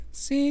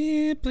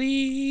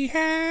Simply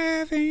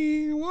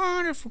having a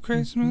wonderful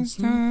Christmas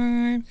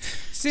time.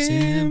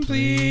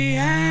 Simply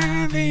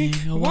having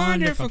a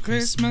wonderful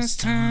Christmas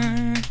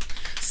time.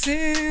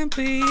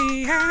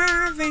 Simply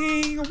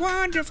having a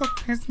wonderful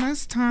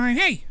Christmas time.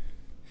 Hey!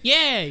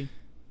 Yay!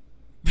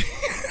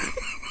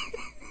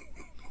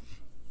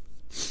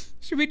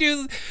 Should we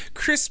do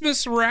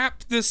Christmas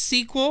Wrap, the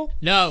sequel?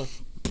 No.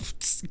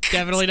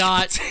 Definitely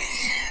not.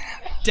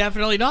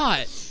 Definitely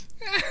not.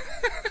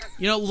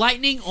 You know,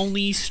 lightning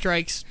only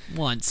strikes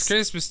once.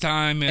 Christmas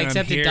time, and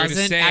Except I'm here it doesn't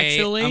to say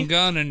actually. I'm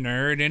gonna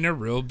nerd in a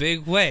real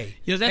big way.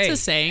 You know, that's a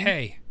saying.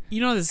 Hey, You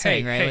know the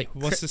saying, right? hey, Like,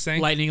 what's the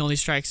saying? Lightning only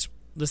strikes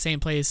the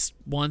same place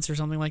once or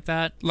something like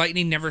that.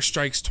 lightning never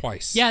strikes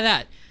twice. Yeah,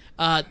 that.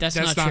 That's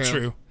That's not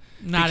true.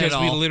 Not because at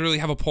all. we literally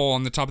have a pole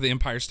on the top of the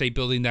Empire State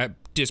Building that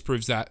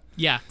disproves that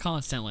Yeah,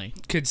 constantly.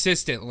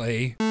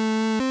 consistently.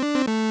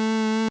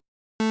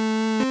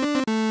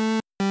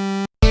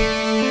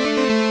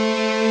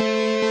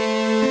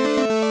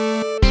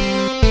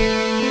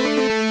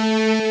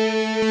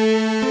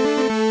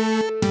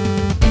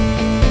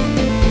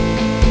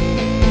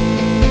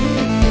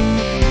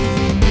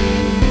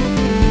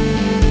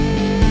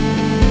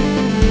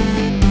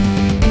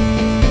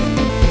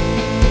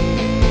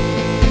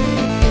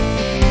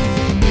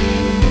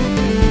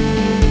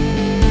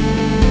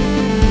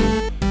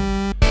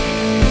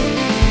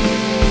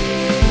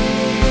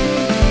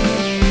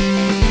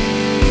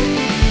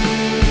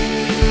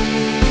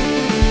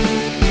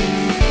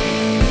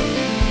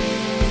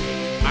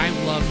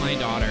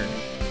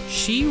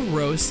 She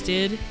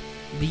roasted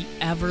the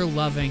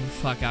ever-loving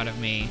fuck out of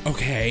me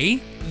Okay.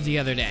 the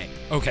other day.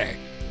 Okay.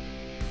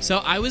 So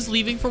I was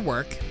leaving for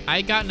work. I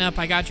had gotten up,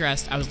 I got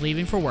dressed, I was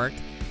leaving for work.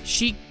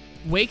 She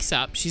wakes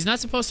up. She's not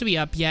supposed to be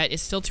up yet.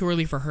 It's still too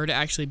early for her to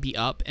actually be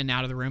up and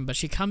out of the room, but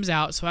she comes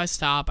out, so I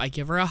stop. I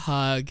give her a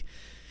hug.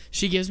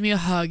 She gives me a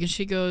hug, and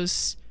she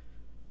goes,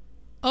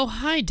 "Oh,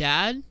 hi,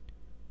 Dad.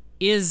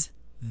 Is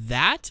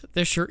that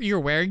the shirt you're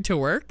wearing to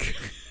work?"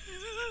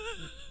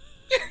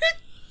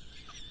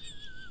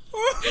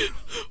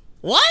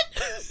 What?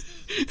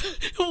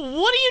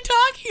 What are you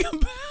talking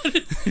about?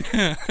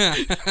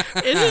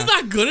 Is this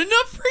not good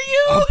enough for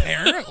you?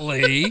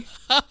 Apparently.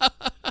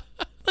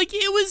 Like,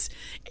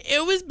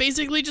 it was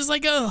basically just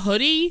like a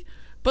hoodie,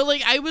 but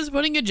like I was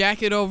putting a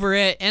jacket over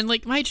it, and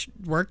like my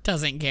work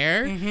doesn't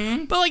care.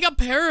 Mm-hmm. But like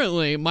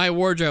apparently my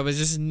wardrobe is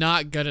just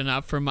not good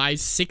enough for my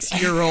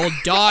 6-year-old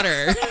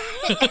daughter.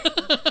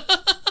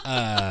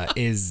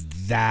 Is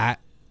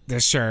that the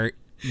shirt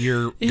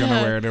you're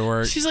gonna wear to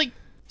work? She's like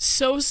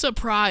so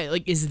surprised.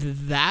 Like,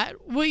 is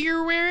that what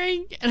you're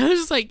wearing? And I was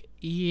just like,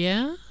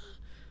 yeah.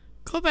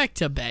 Go back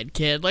to bed,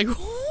 kid. Like,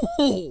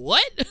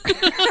 what?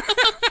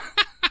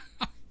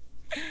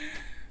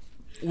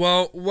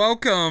 Well,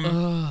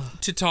 welcome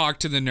to Talk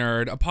to the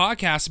Nerd, a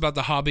podcast about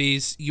the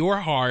hobbies your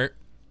heart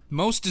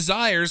most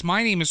desires.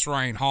 My name is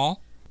Ryan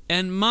Hall.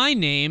 And my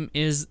name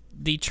is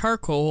the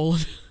charcoal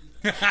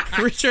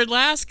Richard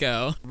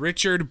Lasco.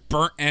 Richard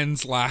Burnt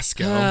Ends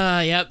Lasco.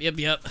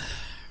 Yep.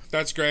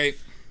 That's great.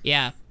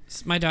 Yeah.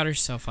 My daughter's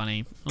so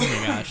funny. Oh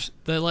my gosh.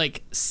 The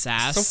like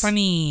sass. So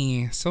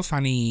funny. So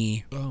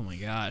funny. Oh my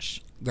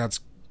gosh. That's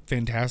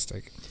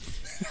fantastic.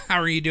 How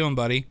are you doing,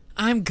 buddy?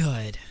 I'm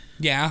good.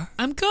 Yeah?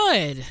 I'm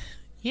good.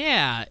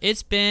 Yeah.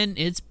 It's been.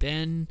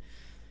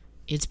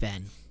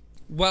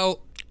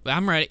 Well,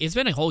 I'm ready. It's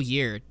been a whole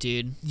year,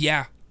 dude.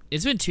 yeah.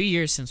 It's been 2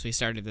 years since we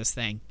started this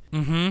thing.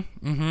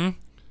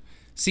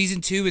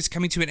 Season 2 is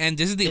coming to an end.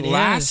 This is the It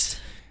last is.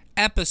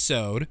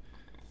 episode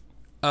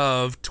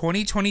of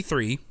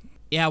 2023.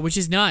 Yeah, which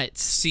is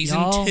nuts. Season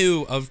y'all.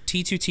 2 of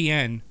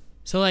T2tN.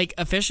 So like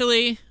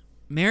officially,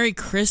 Merry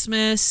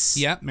Christmas.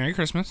 Yep, Merry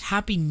Christmas.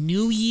 Happy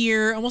New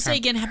Year. I will say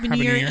again, Happy New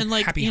Year, and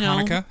like Happy you know,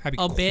 Hanukkah. Happy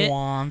a bit.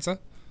 Kwanzaa.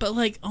 But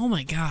like, oh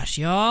my gosh,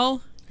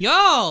 y'all.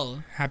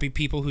 Happy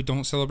people who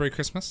don't celebrate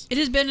Christmas. It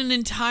has been an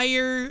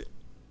entire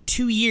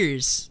 2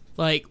 years.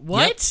 Like,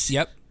 what?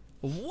 Yep.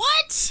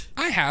 What?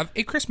 I have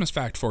a Christmas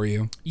fact for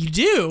you. You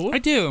do? I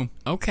do.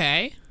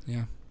 Okay.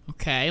 Yeah.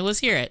 Okay, let's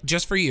hear it.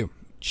 Just for you.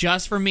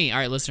 Just for me. All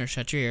right, listeners,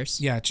 shut your ears.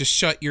 Yeah, just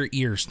shut your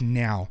ears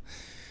now.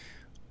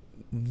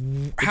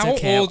 It's How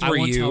okay. old I were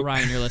won't you? tell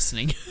Ryan you're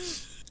listening.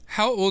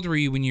 How old were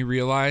you when you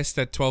realized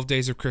that 12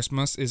 Days of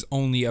Christmas is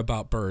only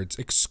about birds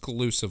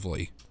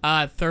exclusively?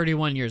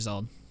 31 years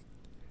old.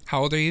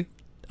 How old are you?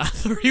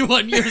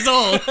 31 years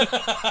old.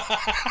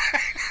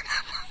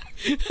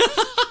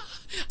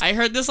 I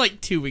heard this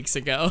like 2 weeks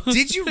ago.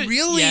 Did you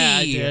really? Yeah,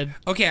 I did.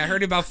 Okay, I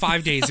heard it about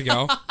 5 days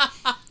ago.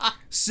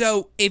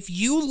 So if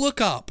you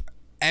look up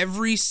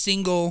every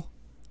single,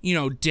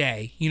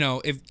 day,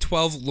 if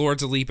 12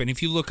 Lords of Leaping,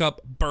 if you look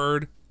up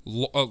bird,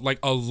 like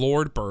a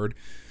lord bird,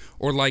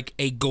 or like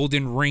a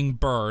golden ring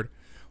bird,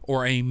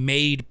 or a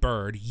maid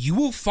bird, you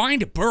will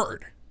find a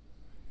bird.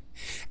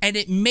 And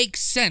it makes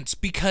sense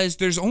because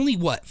there's only,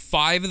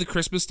 5 of the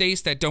Christmas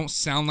days that don't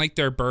sound like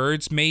they're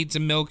birds. Maids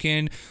of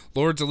Milking,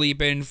 Lords of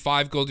Leaping,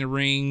 5 golden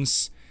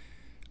rings,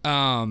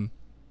 and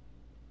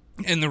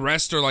the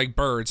rest are like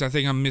birds. I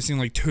think I'm missing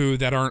like 2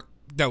 that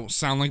don't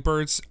sound like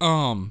birds.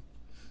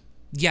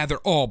 Yeah, they're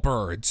all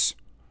birds.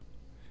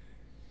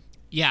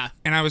 Yeah.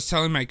 And I was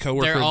telling my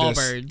coworker They're all this.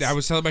 birds. I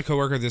was telling my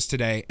coworker this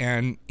today,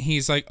 and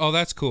he's like, "Oh,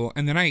 that's cool."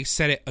 And then I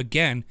said it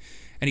again,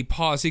 and he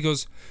paused. He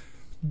goes,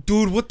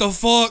 "Dude, what the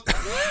fuck?"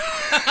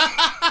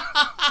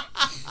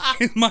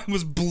 His mind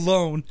was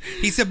blown.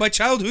 He said, "My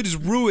childhood is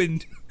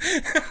ruined."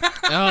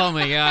 Oh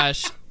my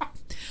gosh.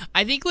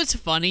 I think what's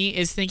funny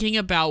is thinking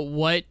about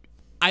what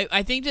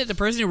I think that the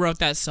person who wrote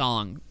that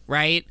song,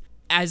 right,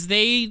 as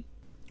they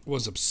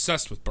Was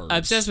obsessed with birds.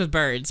 obsessed with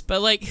birds,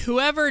 but like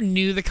whoever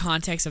knew the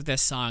context of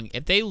this song,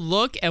 if they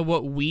look at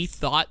what we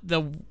thought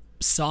the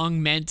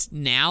song meant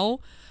now,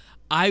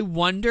 I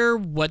wonder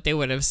what they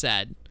would have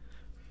said.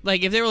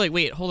 Like if they were like,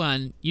 "Wait, hold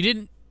on, you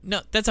didn't?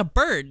 No, that's a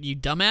bird, you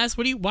dumbass.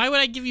 Why would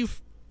I give you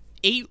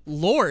 8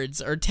 lords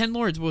or 10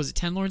 lords? What was it,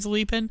 10 lords of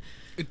leaping?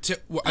 I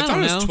thought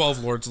it was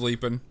 12 lords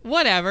leaping.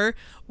 Whatever.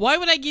 Why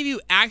would I give you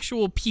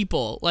actual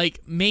people, like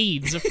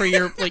maids, for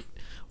your like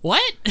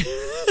what?"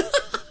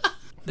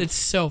 It's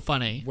so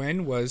funny.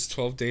 When was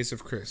 12 Days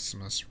of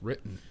Christmas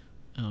written?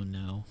 Oh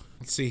no.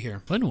 Let's see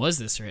here. When was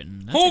this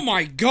written?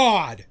 My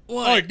God!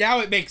 What? Oh, now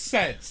it makes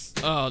sense.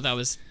 Oh, that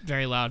was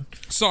very loud.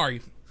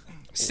 Sorry.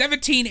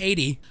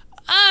 1780.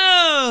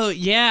 Oh,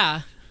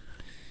 yeah.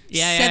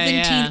 Yeah,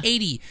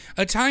 1780.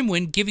 A time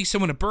when giving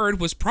someone a bird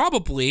was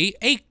probably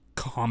a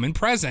common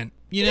present.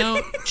 You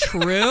know,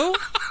 true.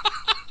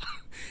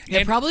 It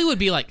And- probably would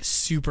be like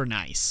super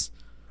nice.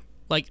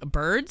 Like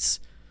birds?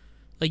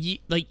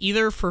 Like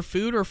either for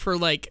food or for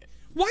like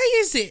Why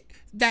is it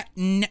that...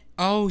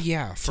 oh,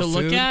 yeah. For To food,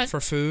 look at? For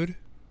food.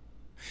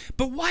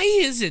 But why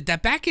is it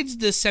that back in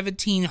the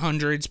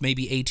 1700s,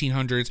 maybe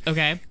 1800s,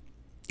 okay.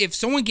 if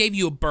someone gave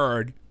you a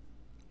bird,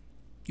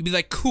 you'd be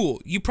like,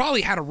 cool, you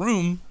probably had a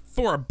room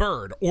for a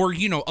bird or,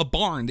 you know, a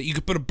barn that you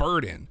could put a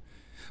bird in.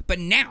 But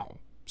now,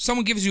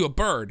 someone gives you a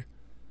bird,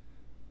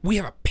 we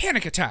have a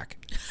panic attack.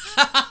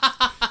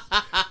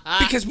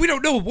 Because we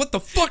don't know what the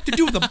fuck to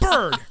do with a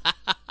bird.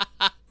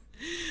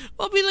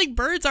 Well, I mean, like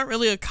birds aren't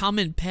really a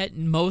common pet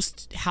in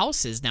most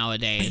houses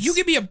nowadays. You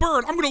give me a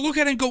bird, I'm going to look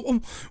at it and go,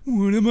 oh,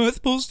 what am I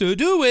supposed to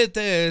do with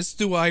this?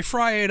 Do I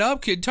fry it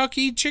up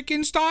Kentucky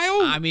chicken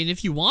style? I mean,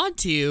 if you want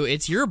to,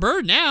 it's your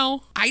bird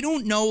now. I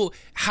don't know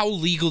how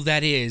legal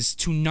that is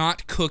to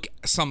not cook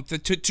something,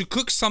 to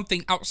cook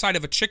something outside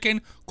of a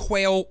chicken,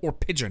 quail, or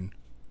pigeon.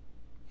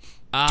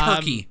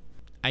 Turkey.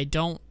 I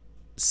don't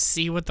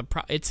see what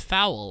it's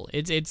foul.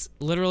 It's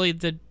literally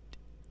the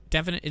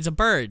definite. It's a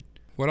bird.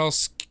 What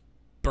else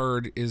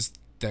bird is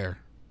there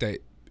that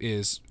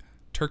is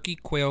turkey,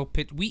 quail,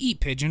 we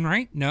eat pigeon,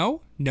 right?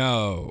 No?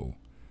 No.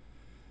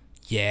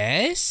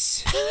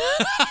 Yes?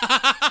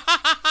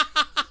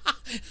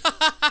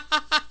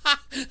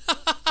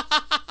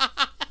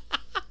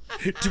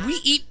 Do we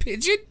eat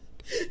pigeon?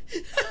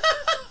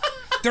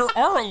 There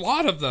are a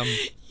lot of them.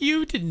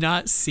 You did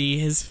not see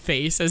his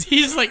face as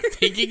he's like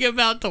thinking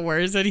about the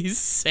words that he's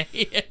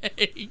saying.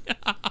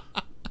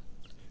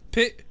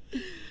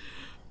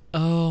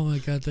 Oh my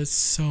god, that's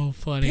so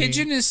funny.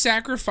 Pigeon is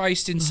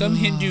sacrificed in some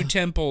Hindu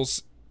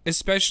temples,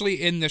 especially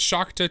in the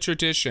Shakta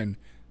tradition,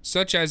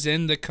 such as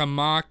in the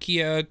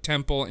Kamakya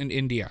temple in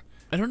India,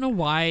 I don't know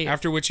why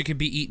after which it can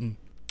be eaten.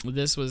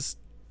 this was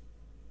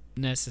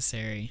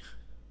necessary.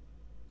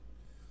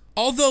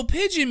 Although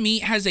pigeon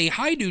meat has a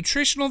high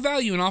nutritional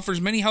value and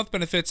offers many health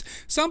benefits,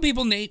 some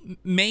people may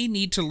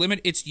need to limit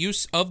its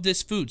use of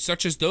this food,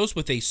 such as those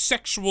with a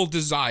sexual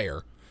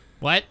desire.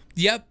 What?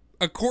 Yep,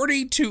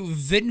 according to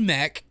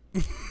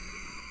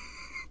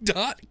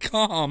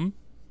VinMec.com.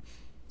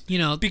 You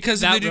know,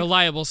 Because that of the-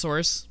 reliable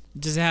source.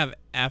 Does it have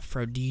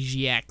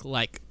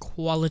aphrodisiac-like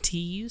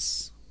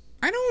qualities?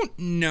 I don't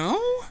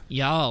know.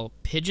 Y'all,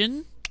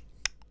 pigeon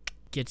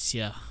gets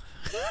ya.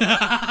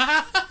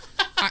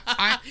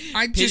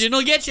 I just Pigeon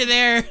will get you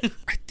there.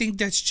 I think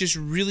that's just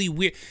really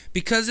weird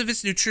because of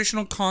its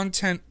nutritional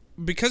content.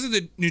 Because of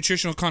the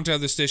nutritional content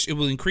of this dish, it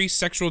will increase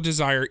sexual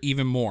desire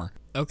even more.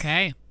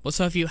 Okay. Well,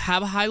 so if you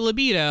have a high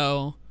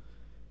libido,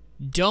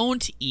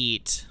 don't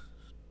eat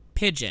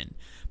pigeon.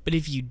 But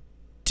if you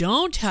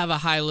don't have a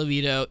high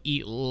libido,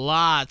 eat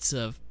lots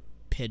of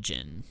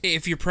pigeon.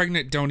 If you're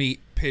pregnant, don't eat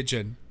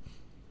pigeon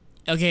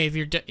Okay, if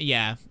you're...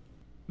 yeah.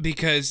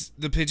 because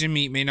the pigeon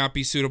meat may not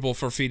be suitable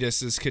for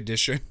fetus's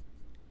condition.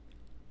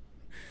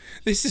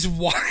 This is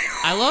wild.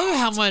 I love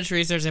how much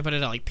research they put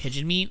into like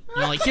pigeon meat.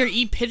 You know, like, here,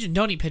 eat pigeon,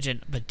 don't eat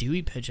pigeon. But do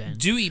eat pigeon.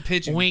 Do eat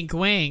pigeon. Wink,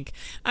 wink.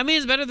 I mean,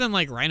 it's better than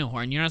like rhino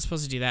horn. You're not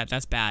supposed to do that.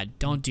 That's bad.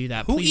 Don't do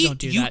that. Please don't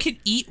do you that. can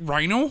eat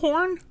rhino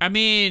horn? I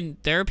mean,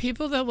 there are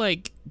people that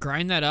like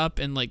grind that up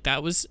and like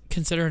that was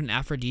considered an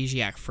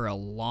aphrodisiac for a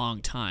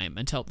long time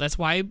until that's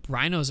why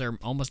rhinos are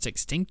almost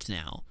extinct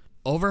now.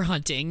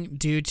 Overhunting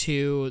due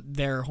to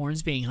their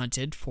horns being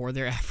hunted for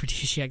their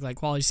aphrodisiac like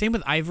qualities. Same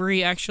with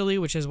ivory actually,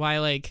 which is why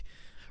like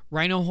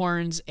rhino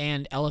horns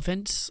and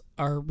elephants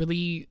are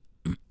really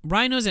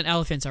rhinos and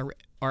elephants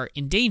are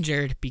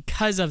endangered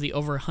because of the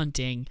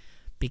overhunting,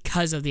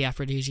 because of the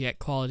aphrodisiac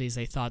qualities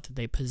they thought that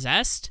they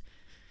possessed,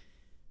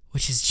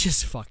 which is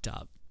just fucked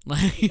up.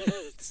 Like,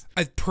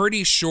 I'm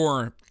pretty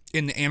sure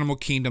in the animal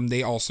kingdom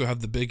they also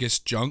have the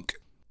biggest junk.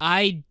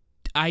 I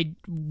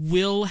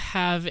will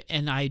have,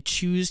 and I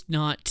choose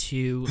not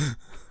to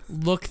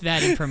look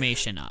that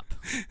information up.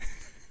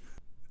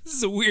 This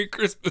is a weird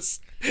Christmas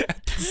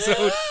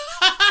episode.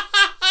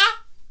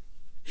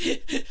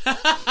 This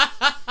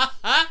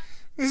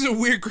is a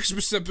weird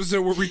Christmas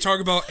episode where we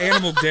talk about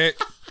animal dick.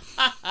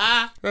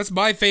 That's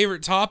my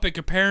favorite topic,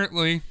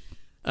 apparently.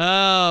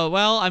 Oh,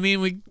 well, I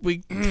mean,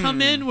 we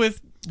come in with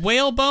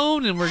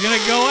whalebone and we're going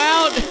to go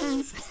out.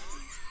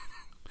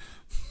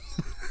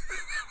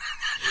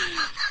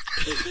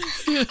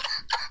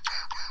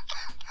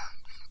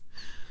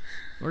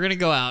 We're going to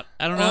go out.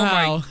 I don't know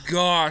how. Oh my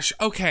gosh.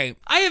 Okay.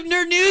 I have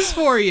nerd news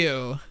for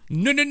you.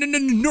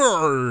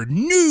 Nerd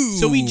news.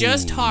 So we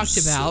just talked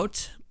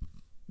about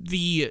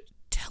the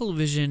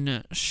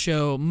television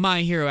show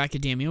My Hero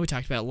Academia. We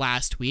talked about it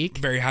last week.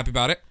 Very happy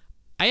about it.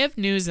 I have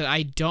news that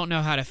I don't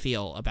know how to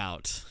feel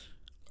about.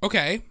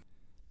 Okay.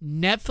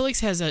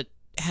 Netflix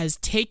has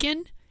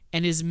taken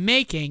and is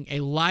making a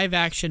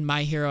live-action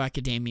My Hero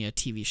Academia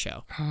TV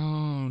show.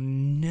 Oh,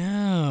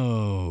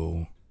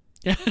 no.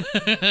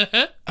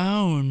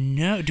 Oh,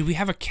 no. Do we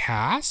have a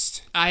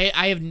cast?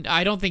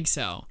 I don't think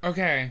so.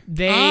 Okay.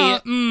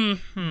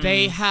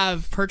 They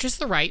have purchased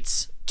the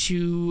rights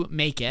to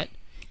make it.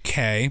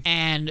 Okay.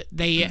 And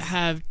they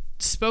have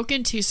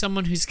spoken to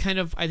someone who's kind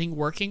of, I think,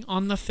 working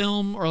on the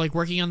film or like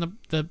working on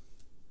the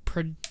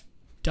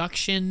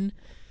production.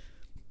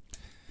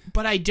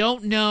 But I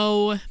don't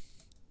know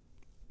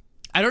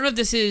if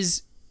this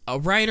is a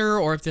writer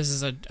or if this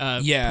is a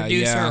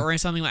producer or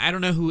something like. I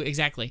don't know who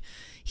exactly.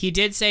 He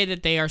did say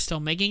that they are still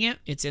making it.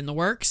 It's in the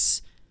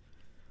works.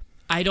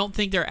 I don't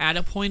think they're at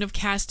a point of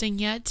casting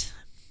yet.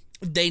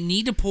 They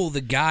need to pull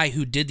the guy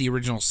who did the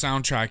original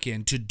soundtrack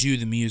in to do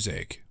the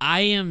music. I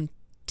am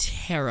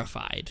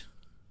terrified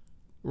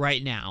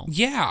right now.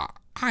 Yeah,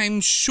 I'm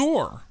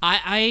sure.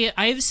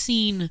 I've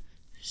seen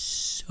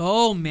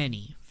so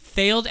many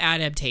failed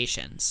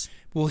adaptations.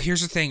 Well,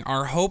 here's the thing.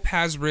 Our hope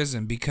has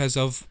risen because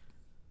of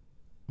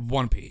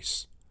One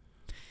Piece.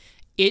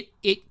 It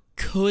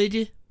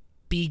could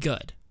be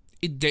good.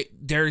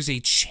 There is a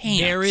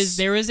chance.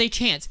 There is a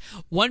chance.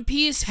 One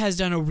Piece has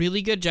done a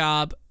really good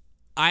job.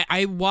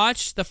 I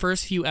watched the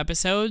first few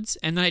episodes,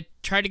 and then I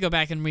tried to go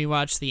back and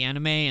rewatch the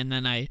anime, and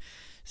then I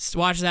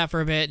watched that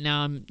for a bit.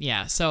 Now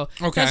so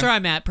that's where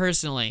I'm at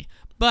personally.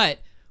 But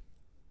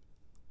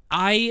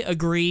I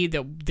agree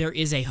that there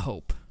is a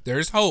hope.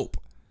 There's hope.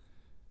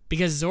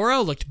 Because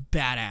Zoro looked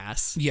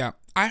badass. Yeah.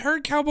 I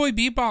heard Cowboy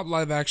Bebop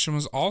live action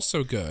was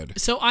also good.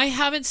 So I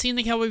haven't seen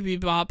the Cowboy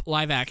Bebop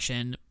live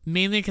action,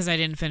 mainly because I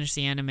didn't finish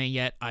the anime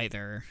yet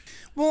either.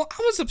 Well,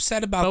 I was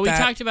upset about that. But we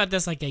talked about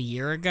this like a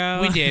year ago.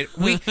 We did.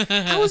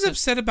 I was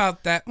upset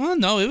about that. Well,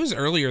 no, it was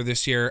earlier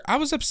this year. I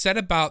was upset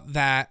about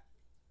that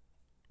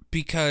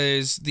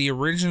because the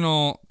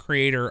original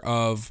creator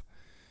of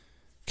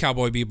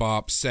Cowboy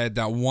Bebop said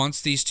that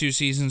once these 2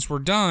 seasons were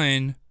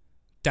done,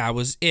 that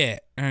was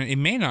it. And it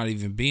may not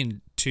even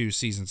be 2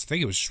 seasons. I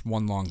think it was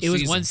one long season. It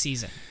was 1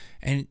 season.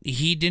 And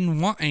he didn't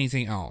want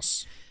anything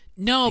else.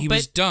 No, he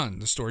was done.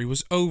 The story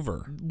was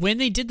over. When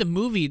they did the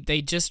movie,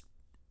 they just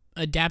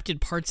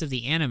adapted parts of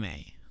the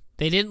anime.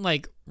 They didn't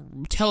like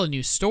tell a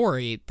new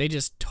story. They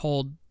just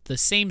told the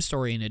same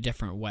story in a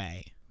different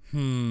way.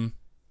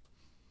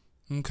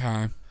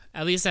 Okay.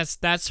 At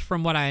least that's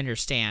from what I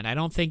understand. I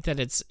don't think that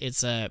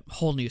it's a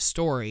whole new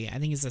story. I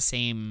think it's the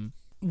same.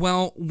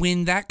 Well,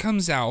 when that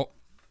comes out,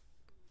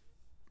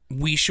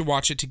 we should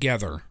watch it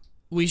together.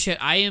 We should.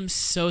 I am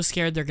so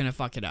scared they're gonna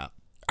fuck it up.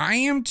 I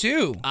am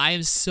too. I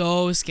am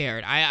so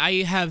scared.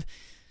 I have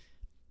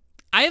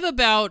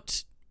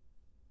about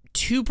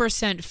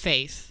 2%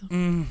 faith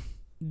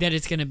that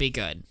it's gonna be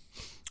good.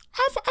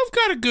 I've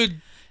got a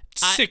good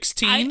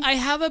 16. I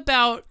have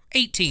about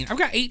 18. I've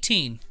got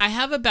 18. I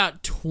have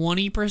about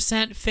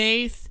 20%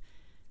 faith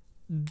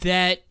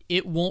that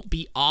it won't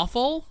be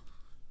awful.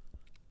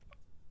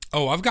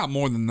 Oh, I've got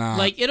more than that.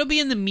 Like it'll be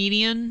in the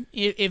median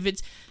if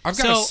it's. I've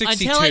got a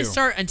 62.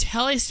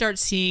 Until I start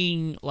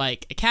seeing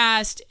like a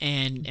cast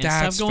and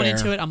That's stuff going fair.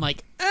 into it, I'm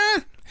like,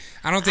 I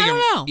don't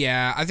know.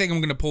 Yeah, I think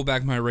I'm gonna pull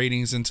back my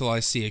ratings until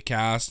I see a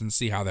cast and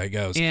see how that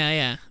goes.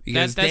 Yeah.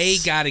 Because they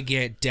gotta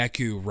get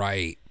Deku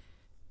right.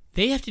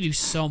 They have to do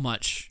so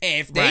much.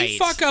 If they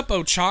fuck up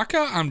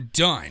Ochaka, I'm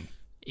done.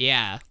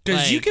 Yeah.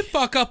 Because you can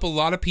fuck up a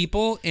lot of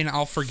people and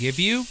I'll forgive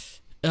you.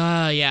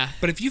 Yeah.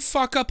 But if you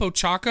fuck up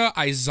Ochaka,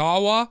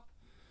 Aizawa,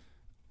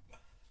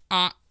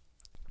 the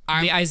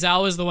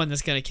Aizawa is the one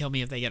that's gonna kill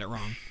me if they get it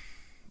wrong.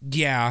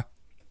 Yeah.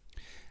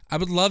 I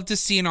would love to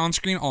see an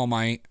on-screen All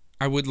Might.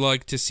 I would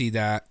like to see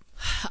that.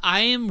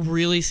 I am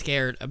really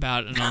scared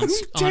about an on All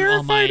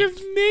terrified Might. of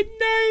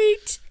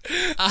midnight.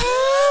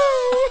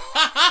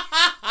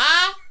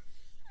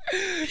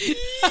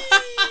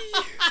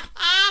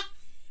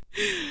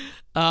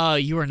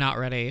 You are not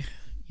ready.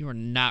 You are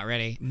not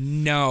ready.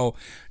 No,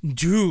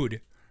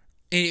 dude.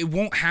 It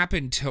won't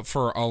happen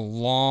for a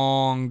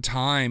long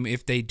time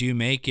if they do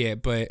make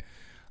it, but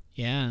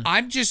yeah,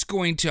 I'm just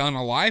going to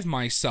unalive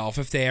myself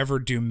if they ever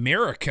do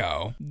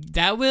Mirako.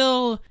 That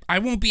will. I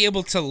won't be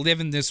able to live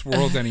in this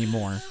world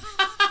anymore.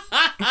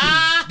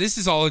 This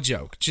is all a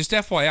joke. Just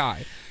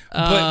FYI.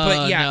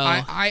 But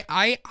yeah,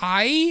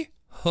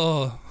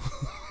 no.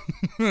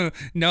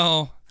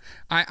 No.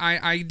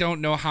 I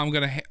don't know how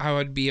I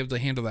would be able to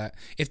handle that.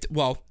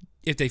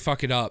 If they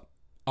fuck it up,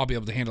 I'll be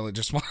able to handle it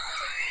just fine.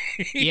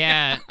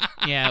 Yeah,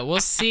 we'll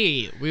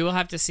see. We will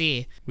have to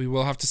see. We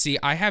will have to see.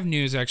 I have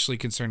news actually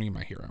concerning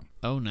My Hero.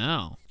 Oh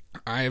no.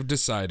 I have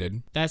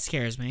decided That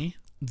scares me.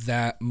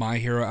 that My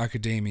Hero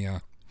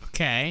Academia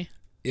Okay.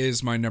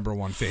 is my number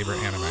one favorite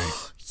anime.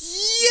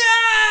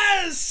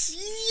 Yes!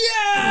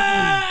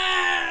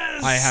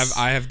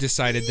 I have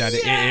decided that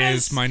it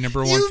is my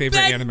number one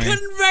favorite anime.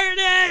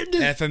 Converted!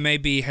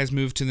 FMAB has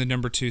moved to the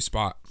number 2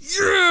 spot.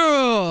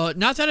 Yeah!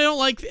 Not that I don't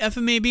like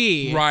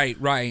FMAB.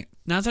 Right.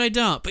 Not that I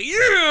don't, but yeah!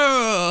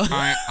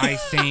 I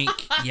think,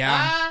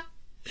 yeah.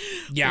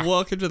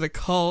 Welcome to the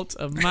cult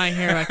of My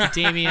Hero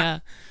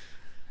Academia.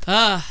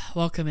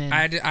 Welcome in.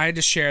 I had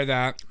to share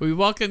that. We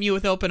welcome you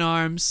with open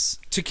arms.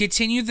 To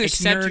continue this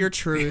Accept your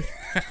truth.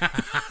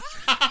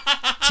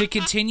 To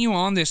continue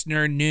on this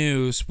nerd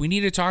news, we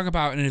need to talk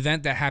about an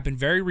event that happened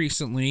very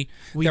recently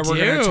We're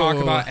going to talk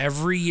about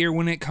every year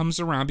when it comes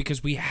around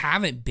because we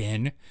haven't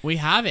been. We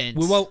haven't.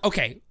 Well,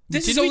 okay.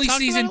 This is only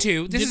season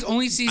 2. This is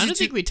only season 2. I don't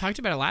think we talked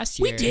about it last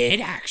year. We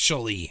did,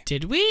 actually.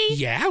 Did we?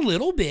 Yeah, a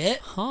little bit.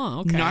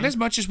 Huh, okay. Not as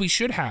much as we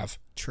should have.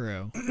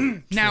 True.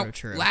 Now,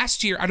 True.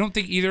 last year, I don't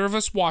think either of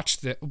us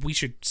watched it. We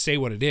should say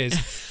what it is.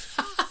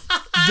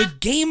 The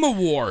Game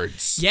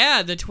Awards.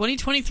 Yeah, the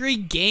 2023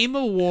 Game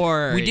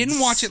Awards. We didn't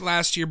watch it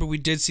last year, but we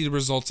did see the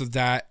results of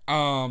that.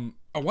 I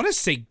want to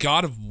say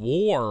God of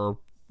War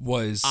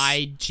was...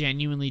 I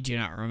genuinely do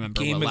not remember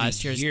Game what of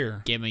last the year's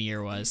year. Game of the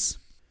Year was.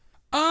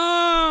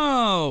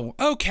 Oh,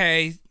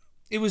 okay.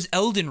 It was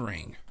Elden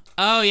Ring.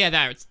 Oh, yeah,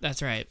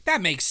 that's right.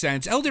 That makes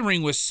sense. Elden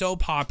Ring was so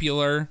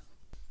popular.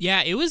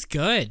 Yeah, it was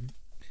good.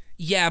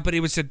 Yeah, but it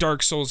was a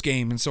Dark Souls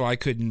game, and so I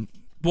couldn't...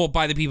 Well,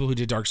 by the people who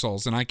did Dark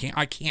Souls, and I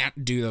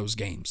can't do those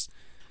games.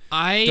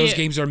 Those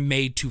games are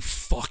made to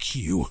fuck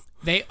you.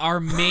 They are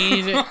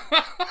made...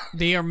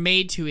 they are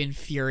made to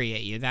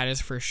infuriate you, that is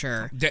for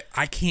sure.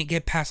 I can't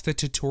get past the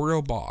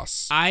tutorial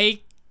boss.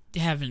 I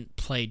haven't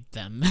played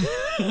them.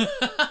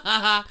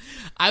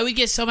 I would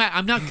get so mad.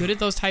 I'm not good at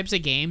those types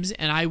of games,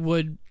 and I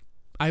wouldn't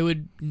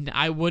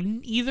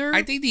either.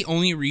 I think the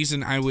only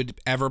reason I would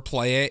ever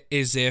play it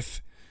is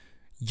if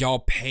y'all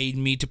paid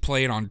me to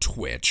play it on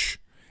Twitch.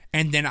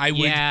 And then I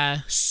would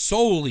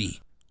solely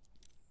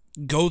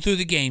go through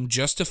the game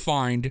just to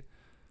find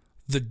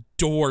the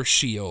door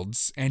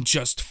shields and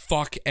just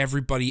fuck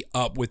everybody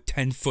up with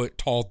 10-foot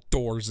tall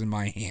doors in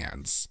my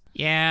hands.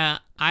 Yeah,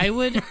 I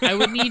would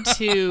need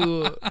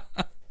to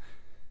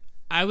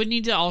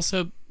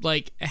also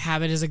like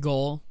have it as a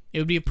goal. It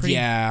would be a pretty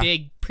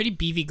big, pretty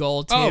beefy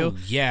goal too. Oh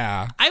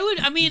yeah.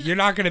 I mean, you're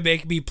not gonna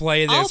make me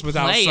play this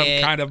without some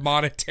kind of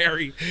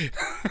monetary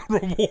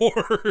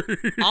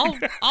reward.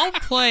 I'll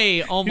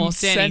play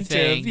almost Incentive,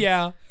 anything.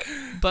 Yeah.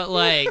 But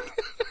like,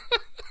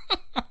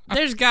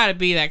 there's got to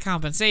be that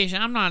compensation.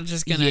 I'm not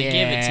just gonna give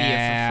it to you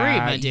for free,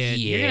 my dude.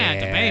 You're gonna have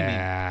to pay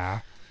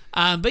me.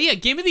 But yeah,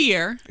 Game of the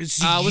Year was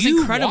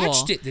incredible. You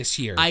watched it this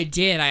year. I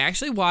did. I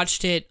actually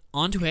watched it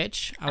on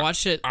Twitch. I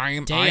watched it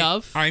day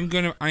of. I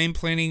am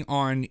planning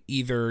on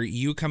either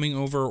you coming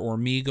over or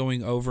me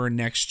going over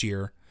next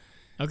year.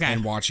 Okay.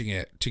 And watching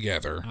it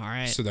together. All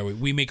right. So that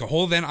we make a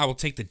whole event. I will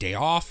take the day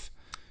off,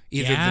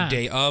 either the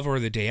day of or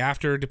the day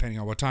after, depending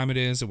on what time it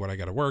is and what I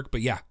got to work. But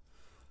yeah,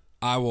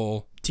 I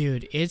will.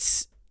 Dude,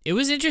 it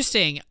was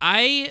interesting.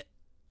 there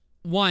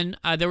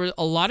were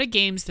a lot of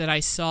games that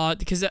I saw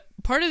because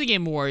part of the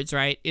Game Awards,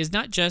 right, is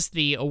not just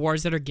the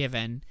awards that are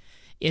given.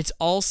 It's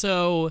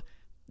also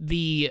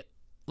the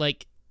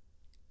like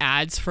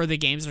ads for the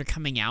games that are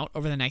coming out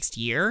over the next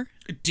year.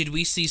 Did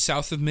we see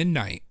South of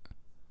Midnight?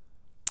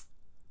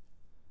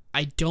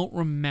 I don't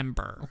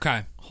remember.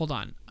 Okay. Hold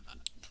on.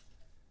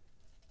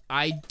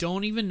 I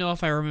don't even know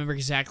if I remember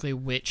exactly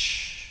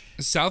which.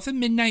 South of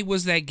Midnight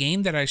was that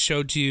game that I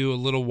showed to you a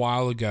little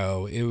while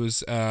ago. It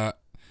was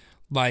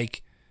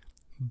like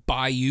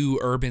Bayou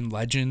Urban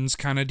Legends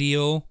kind of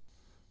deal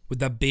with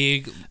the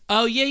big.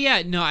 Oh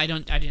yeah. No, I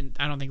don't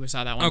think we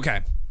saw that one.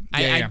 Okay.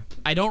 I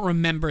don't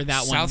remember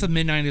that one. South of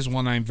Midnight is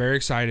one I'm very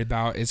excited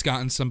about. It's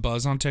gotten some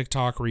buzz on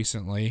TikTok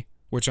recently,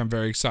 which I'm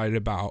very excited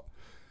about.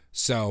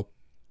 So,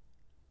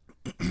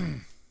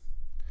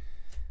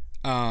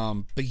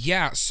 but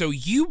yeah, so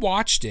you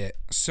watched it.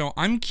 So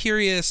I'm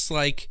curious,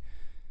 like,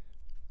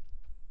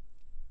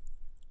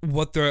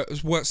 what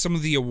some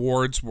of the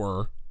awards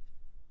were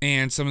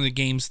and some of the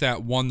games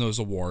that won those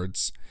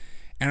awards.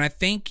 And I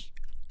think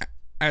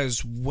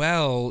as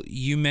well,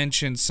 you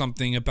mentioned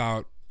something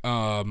about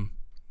a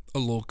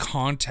little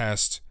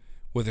contest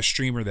with a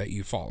streamer that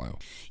you follow.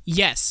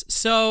 Yes.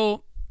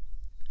 So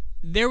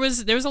there was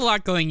a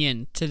lot going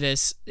into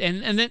this,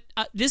 and then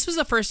this was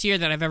the first year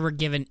that I've ever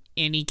given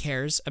any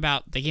cares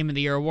about the Game of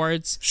the Year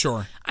awards.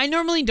 Sure. I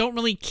normally don't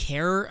really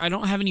care. I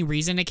don't have any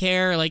reason to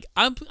care. Like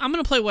I'm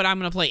gonna play what I'm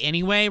gonna play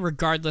anyway,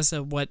 regardless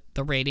of what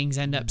the ratings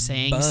end up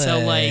saying. But so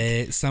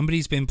like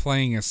somebody's been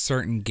playing a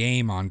certain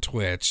game on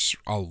Twitch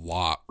a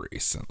lot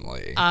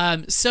recently.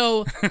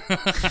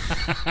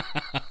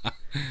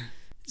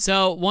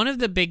 So one of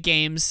the big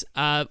games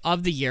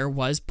of the year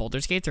was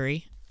Baldur's Gate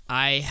 3.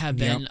 I have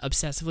been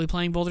obsessively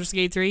playing Baldur's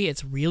Gate 3.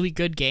 It's a really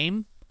good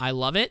game. I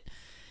love it.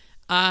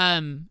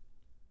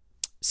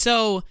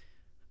 So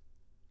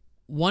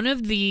one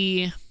of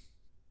the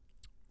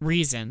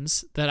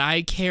reasons that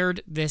I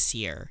cared this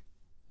year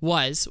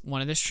was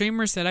one of the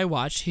streamers that I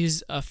watched,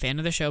 who's a fan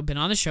of the show, been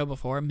on the show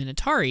before,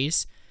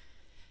 Minotari's,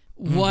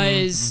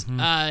 was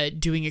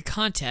doing a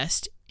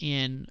contest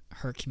in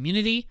her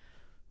community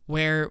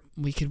where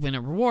we could win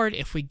a reward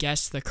if we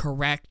guessed the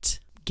correct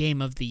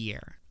game of the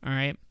year. All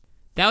right?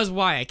 That was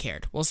why I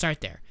cared. We'll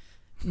start there.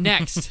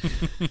 Next.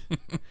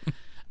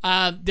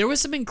 There was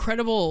some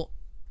incredible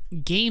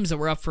games that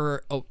were up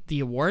for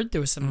the award.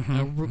 There was some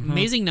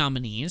amazing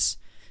nominees,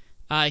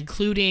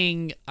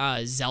 including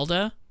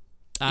Zelda,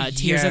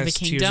 Tears of the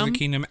Kingdom. Tears of the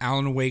Kingdom,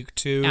 Alan Wake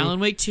 2. Alan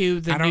Wake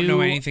 2. I don't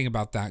know anything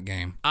about that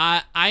game.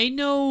 I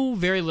know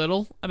very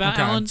little about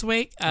Alan's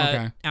Wake.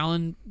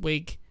 Alan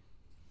Wake.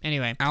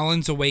 Anyway.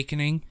 Alan's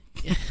Awakening.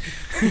 We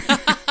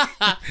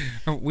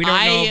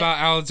don't know about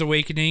Alan's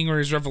Awakening or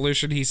his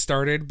revolution he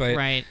started, but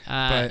right.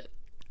 But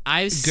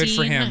I've good seen,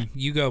 for him.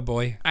 You go,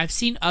 boy. I've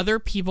seen other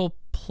people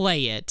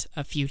play it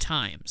a few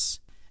times.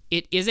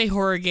 It is a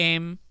horror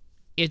game.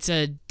 It's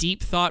a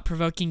deep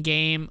thought-provoking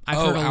game. I've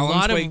heard a Alan's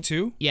lot Wake of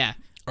 2? Yeah.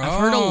 I've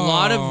heard a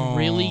lot of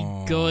really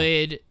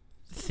good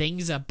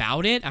things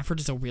about it. I've heard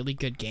it's a really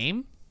good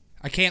game.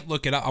 I can't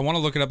look it up. I want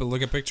to look it up and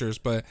look at pictures,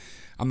 but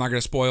I'm not going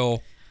to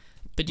spoil.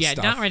 But yeah,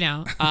 stuff. not right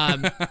now.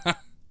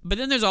 But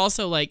then there's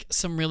also like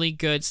some really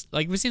good,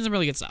 like we've seen some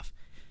really good stuff.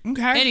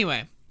 Okay.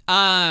 Anyway,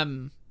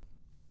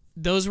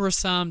 those were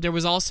some. There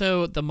was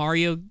also the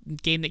Mario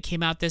game that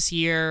came out this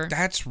year.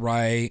 That's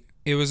right.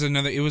 It was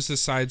the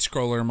side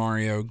scroller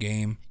Mario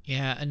game.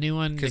 Yeah, a new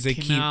one because they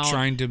keep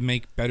trying to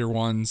make better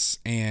ones,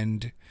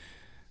 and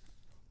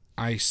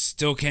I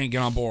still can't get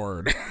on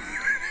board.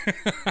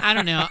 I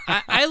don't know.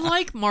 I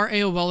like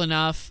Mario well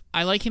enough.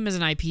 I like him as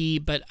an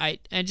IP, but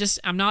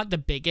I'm not the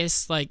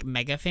biggest like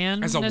mega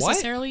fan as a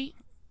necessarily. What?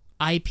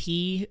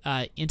 IP,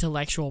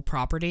 intellectual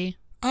property.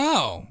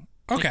 Oh,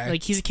 okay.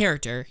 Like he's a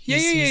character.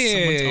 He's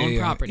someone's own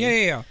property.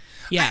 Yeah.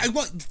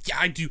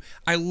 I do.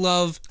 I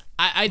love.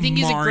 I think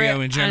he's Mario a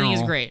great. in general. I think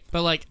he's great,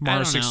 but like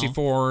Mario I don't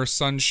 64, know.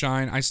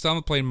 Sunshine. I still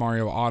haven't played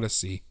Mario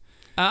Odyssey.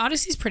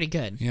 Odyssey's pretty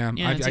good. Yeah,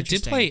 I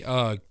did play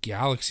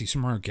Galaxy,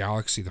 Super Mario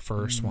Galaxy, the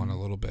first one, a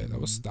little bit.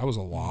 That was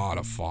a lot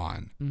of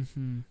fun.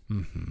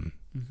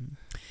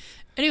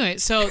 Anyway,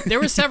 so there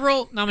were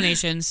several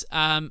nominations,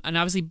 and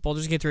obviously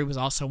Baldur's Gate 3 was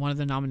also one of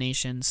the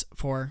nominations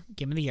for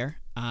Game of the Year,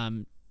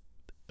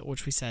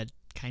 which we said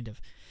kind of.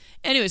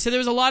 Anyway, so there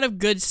was a lot of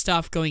good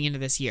stuff going into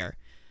this year.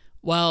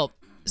 Well,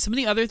 some of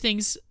the other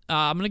things,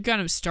 I'm going to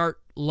kind of start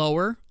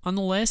lower on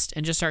the list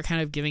and just start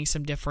kind of giving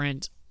some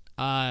different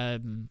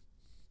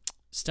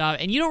stuff.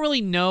 And you don't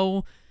really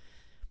know.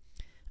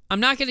 I'm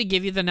not going to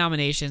give you the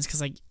nominations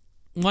because, like,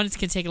 one, it's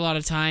going to take a lot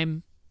of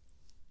time.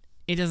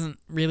 It doesn't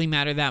really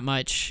matter that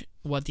much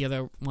what the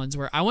other ones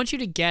were. I want you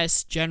to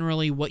guess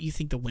generally what you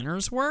think the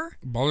winners were.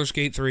 Baldur's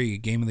Gate 3,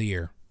 Game of the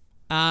Year.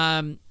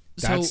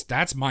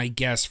 That's my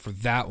guess for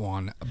that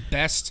one.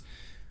 Best.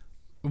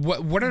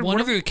 What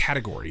are the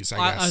categories? I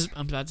guess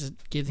I'm about to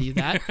give you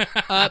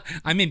that.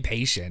 I'm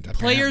impatient.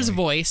 Player's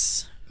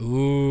voice.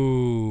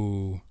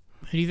 Ooh.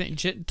 Who do you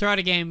think? Throw out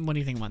a game. What do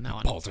you think won that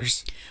one?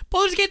 Baldur's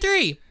Gate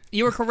 3.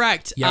 You were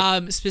correct.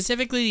 Yep.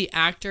 Specifically, the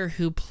actor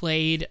who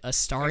played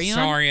Astarion.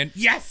 Astarion.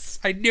 Yes,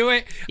 I knew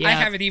it. Yep. I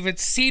haven't even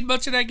seen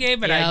much of that game,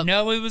 but I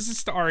know it was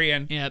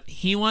Astarion. Yep.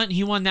 He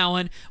won that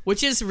one,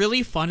 which is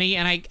really funny,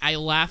 and I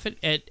laugh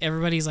at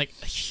everybody's like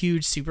a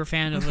huge super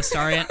fan of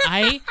Astarion.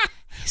 I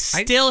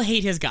still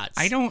hate his guts.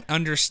 I don't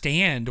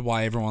understand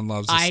why everyone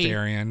loves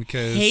Astarion.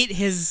 Because hate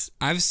his.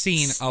 I've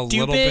seen a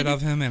little bit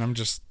of him, and I'm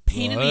just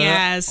pain in the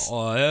ass,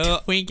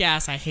 twink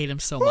ass. I hate him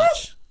so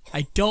much.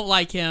 I don't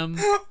like him.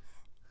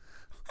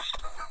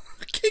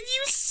 Can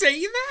you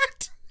say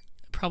that?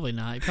 Probably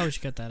not. You probably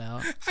should cut that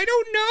out. I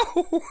don't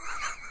know.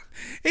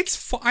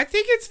 I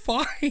think it's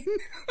fine.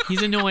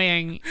 He's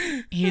annoying.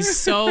 He's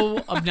so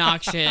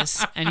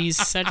obnoxious, and he's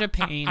such a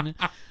pain.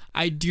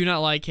 I do not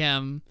like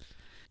him.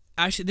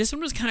 Actually, this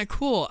one was kind of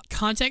cool.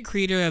 Content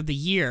Creator of the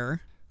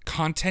Year.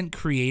 Content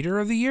Creator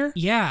of the Year?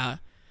 Yeah.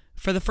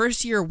 For the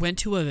first year, went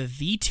to a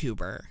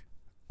VTuber.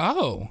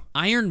 Oh.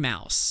 Iron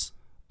Mouse.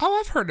 Oh,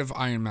 I've heard of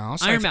Iron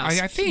Mouse. Iron Mouse.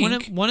 I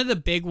think. One of the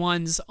big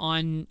ones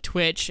on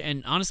Twitch,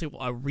 and honestly,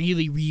 a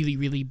really, really,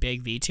 really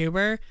big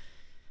VTuber.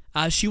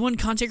 She won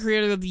Content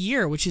Creator of the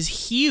Year, which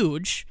is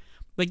huge.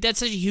 Like, that's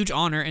such a huge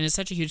honor, and it's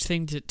such a huge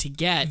thing to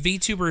get.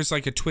 VTuber is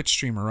like a Twitch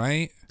streamer,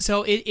 right?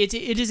 So it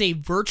is a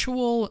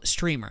virtual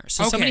streamer.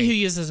 So somebody who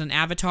uses an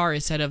avatar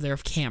instead of their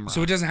camera.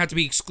 So it doesn't have to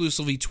be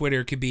exclusively Twitter.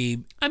 It could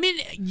be... I mean,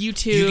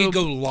 YouTube, you can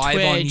go live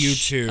Twitch, on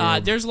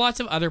YouTube. There's lots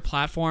of other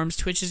platforms.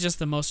 Twitch is just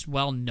the most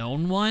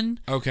well-known one.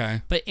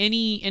 Okay. But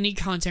any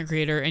content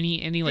creator, any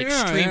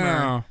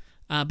streamer...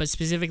 but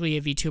specifically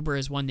a VTuber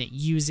is one that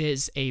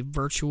uses a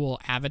virtual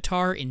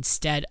avatar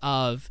instead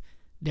of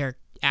their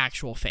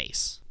actual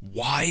face.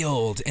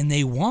 Wild. And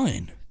they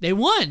won. They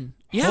won.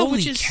 Yeah, Holy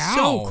which is cow.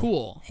 so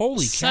cool.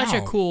 Holy cow. Such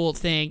a cool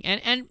thing.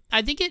 And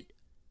I think it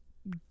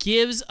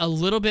gives a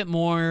little bit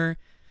more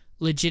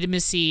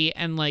legitimacy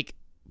and like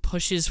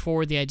pushes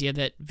forward the idea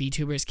that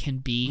VTubers can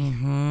be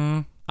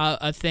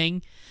a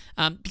thing.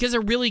 Because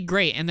they're really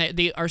great and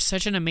they are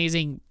such an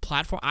amazing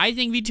platform. I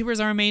think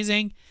VTubers are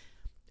amazing.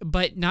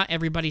 But not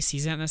everybody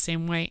sees it in the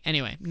same way.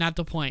 Anyway, not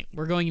the point.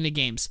 We're going into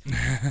games.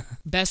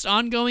 Best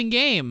ongoing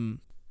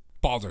game.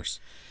 Baldur's.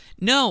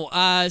 No,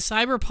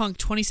 Cyberpunk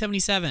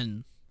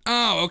 2077.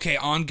 Oh, okay.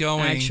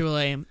 Ongoing.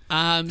 Actually.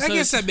 I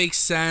guess that makes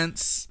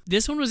sense.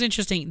 This one was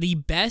interesting. The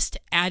best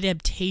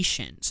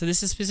adaptation. So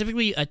this is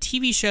specifically a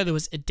TV show that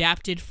was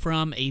adapted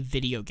from a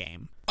video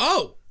game.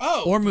 Oh.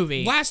 Or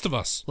movie. Last of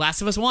Us.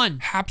 Last of Us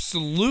 1.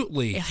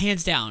 Absolutely.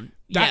 Hands down.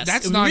 That's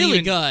yes, not really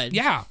even, good.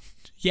 Yeah.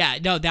 Yeah,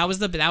 no, that was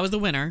the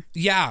winner.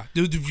 Yeah,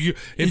 dude,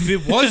 if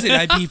it wasn't,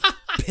 I'd be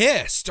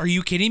pissed. Are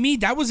you kidding me?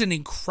 That was an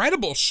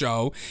incredible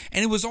show,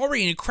 and it was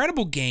already an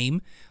incredible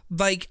game.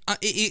 Like,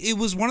 it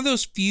was one of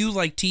those few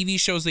like TV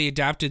shows they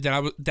adapted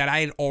that I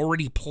had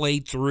already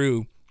played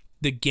through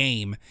the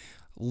game,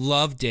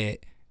 loved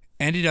it,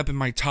 ended up in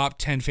my top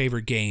 10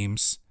 favorite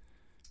games,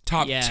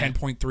 top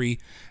 10.3,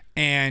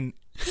 and.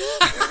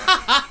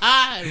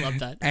 I love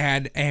that.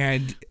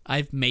 And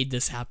I've made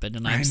this happen,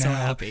 and I'm so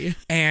happy.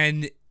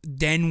 And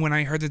then when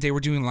I heard that they were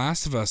doing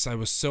Last of Us, I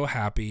was so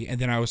happy, and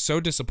then I was so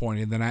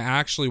disappointed. Then I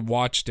actually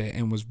watched it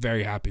and was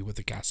very happy with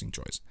the casting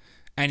choice.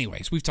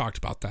 Anyways, we've talked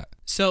about that.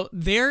 So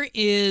there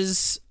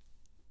is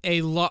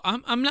a lot.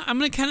 I'm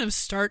going to kind of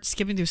start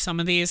skipping through some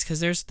of these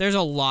because there's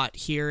a lot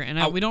here,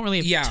 and we don't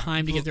really have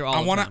time to get through all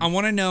of them. I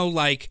want to know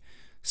like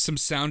some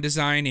sound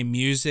design and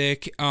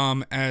music,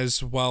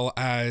 as well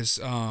as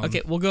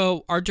okay, we'll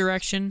go art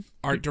direction.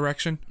 Art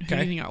direction. Okay.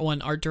 Who do you think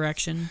won art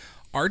direction?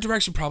 Art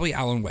direction, probably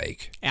Alan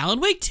Wake.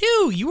 Alan Wake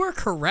 2, you are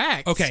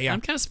correct. Okay, yeah.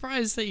 I'm kind of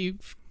surprised that you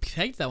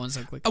picked that one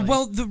so quickly.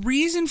 Well, the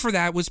reason for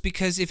that was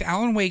because if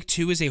Alan Wake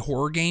 2 is a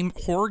horror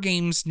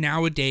games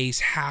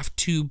nowadays have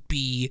to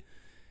be,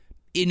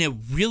 in a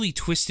really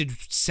twisted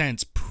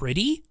sense,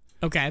 pretty.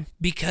 Okay.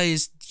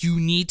 Because you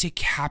need to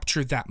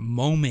capture that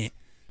moment.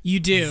 You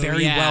do.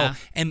 Very well.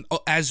 And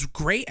as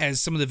great as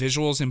some of the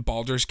visuals in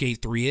Baldur's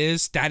Gate 3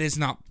 is, that is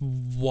not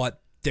what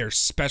their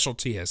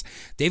specialty is.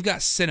 They've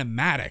got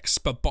cinematics,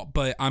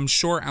 but I'm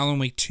sure Alan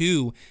Wake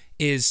 2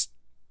 is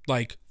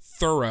like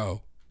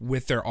thorough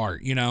with their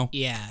art, you know?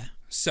 Yeah.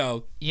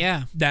 So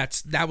yeah,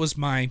 that was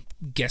my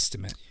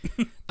guesstimate.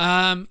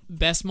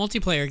 Best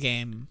multiplayer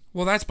game.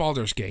 Well, that's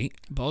Baldur's Gate.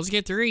 Baldur's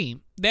Gate 3.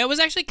 That was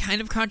actually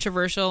kind of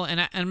controversial,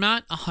 and I'm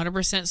not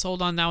 100%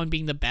 sold on that one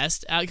being the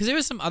best, because there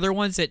was some other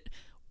ones that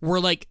were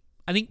like,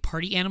 I think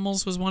Party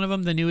Animals was one of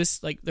them. The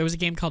newest, like there was a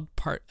game called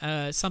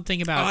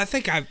something about. Oh, I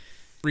think I've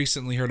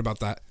recently heard about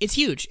that. It's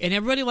huge, and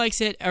everybody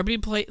likes it. Everybody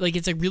play like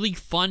it's a really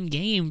fun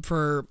game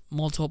for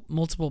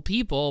multiple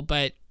people.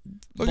 But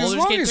look, as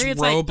long as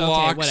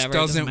Roblox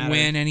doesn't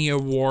win any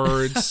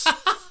awards,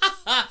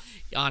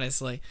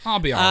 honestly, I'll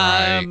be all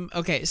right.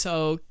 Okay,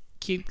 so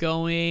keep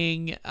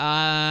going.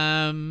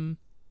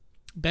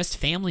 Best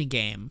family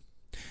game.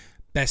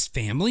 Best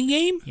family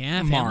game?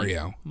 Yeah,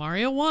 Mario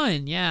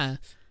 1. Yeah.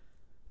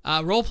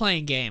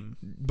 Role-playing game.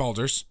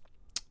 Baldur's.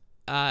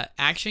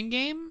 Action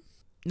game?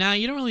 No,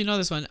 you don't really know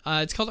this one.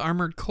 It's called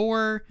Armored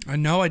Core.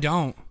 No, I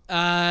don't.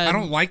 I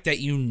don't like that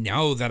you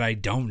know that I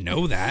don't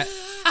know that.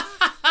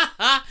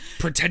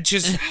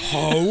 Pretentious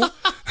hoe.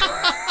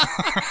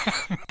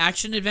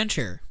 Action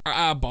adventure.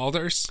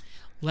 Baldur's.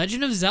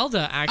 Legend of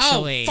Zelda,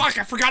 actually. Oh, fuck,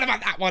 I forgot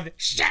about that one.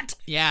 Shit.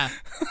 Yeah.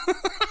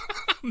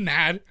 I'm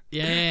mad.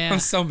 Yeah. I'm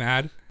so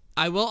mad.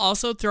 I will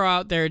also throw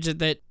out there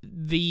that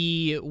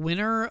the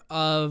winner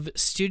of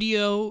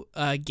Studio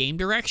Game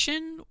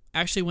Direction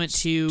actually went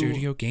to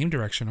Studio Game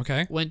Direction.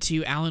 Okay, went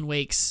to Alan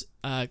Wake's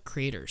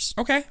creators.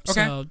 Okay.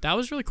 So that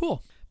was really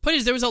cool.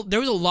 But there was a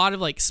lot of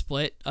like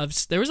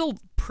there was a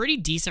pretty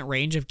decent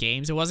range of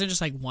games. It wasn't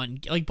just like one.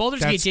 Like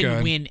Baldur's Gate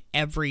didn't win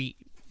every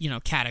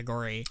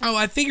category. Oh,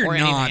 I figured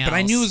not, but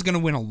I knew it was going to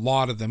win a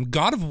lot of them.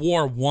 God of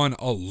War won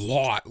a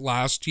lot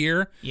last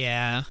year.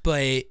 Yeah.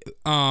 But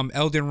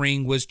Elden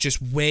Ring was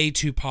just way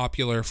too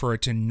popular for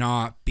it to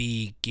not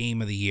be Game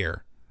of the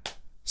Year.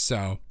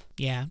 So.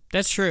 Yeah,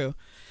 that's true.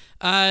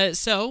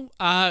 So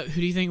who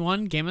do you think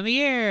won Game of the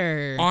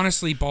Year?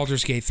 Honestly,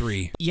 Baldur's Gate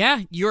 3.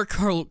 Yeah, you're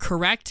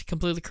correct.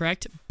 Completely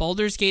correct.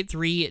 Baldur's Gate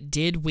 3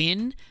 did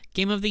win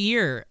Game of the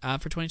Year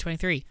for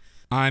 2023.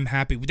 I'm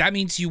happy. That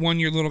means you won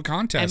your little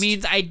contest. That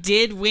means I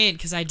did win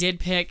because I did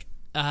pick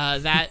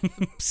that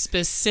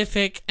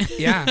specific.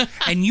 Yeah,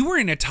 and you were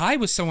in a tie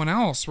with someone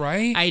else,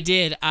 right? I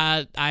did.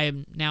 I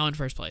am now in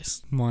first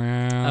place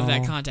Wow. of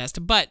that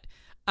contest, but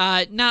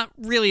not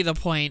really the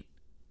point.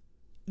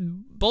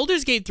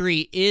 Baldur's Gate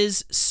 3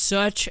 is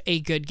such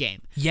a good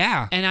game.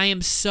 Yeah. And I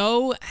am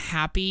so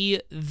happy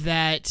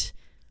that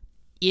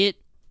it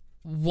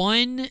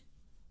won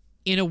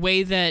in a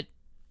way that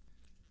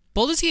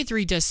Baldur's Gate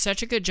 3 does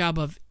such a good job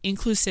of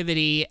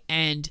inclusivity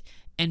and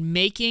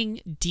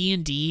making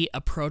D&D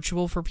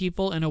approachable for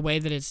people in a way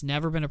that it's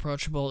never been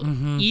approachable,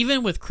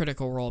 even with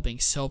Critical Role being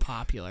so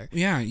popular.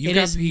 Yeah, it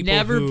has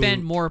never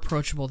been more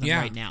approachable than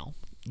right now.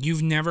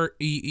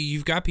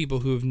 You've got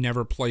people who have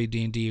never played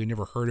D&D, who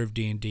never heard of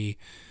D&D,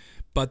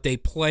 but they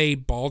play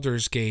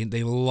Baldur's Gate.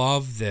 They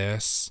love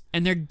this,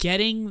 and they're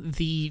getting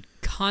the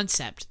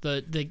concept,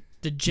 the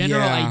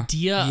general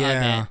idea of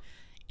it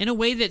in a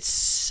way that's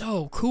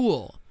so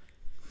cool.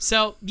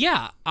 So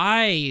yeah,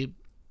 I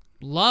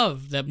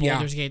love that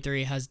Baldur's Gate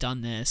 3 has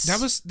done this.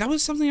 That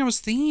was something I was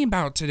thinking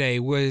about today,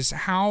 was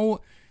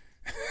how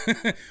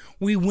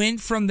we went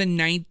from the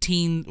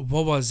 70s,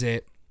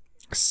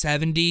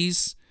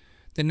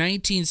 the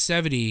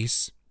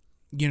 1970s,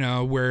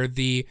 where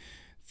the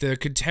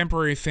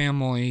contemporary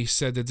family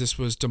said that this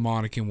was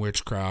demonic and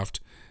witchcraft,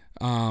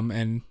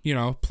 and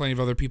plenty of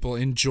other people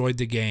enjoyed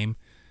the game.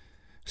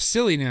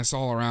 Silliness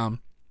all around,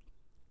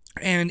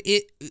 and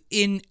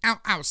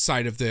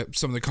outside of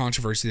some of the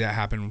controversy that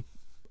happened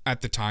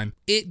at the time,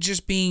 it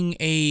just being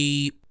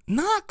a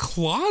not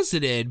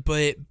closeted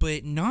but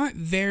not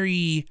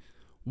very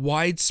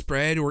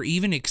widespread or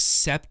even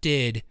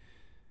accepted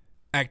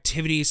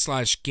activity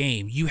 /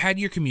 game. You had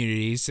your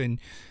communities and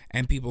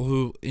people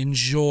who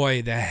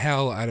enjoy the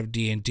hell out of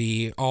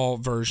D&D, all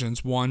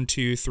versions 1,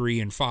 2, 3,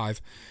 and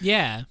 5.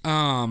 Yeah.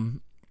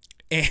 And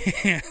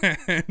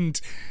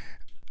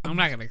I'm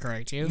not gonna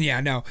correct you.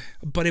 Yeah, no.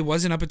 But it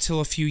wasn't up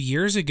until a few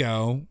years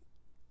ago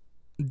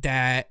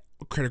that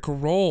Critical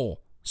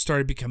Role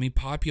started becoming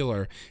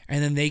popular,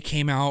 and then they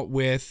came out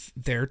with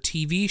their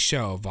TV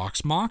show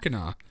Vox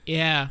Machina.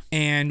 Yeah.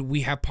 And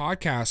we have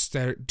podcasts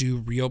that do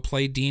real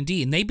play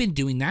D&D, and they've been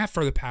doing that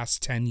for the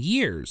past 10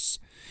 years.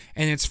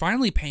 And it's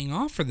finally paying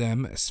off for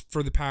them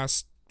for the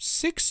past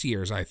 6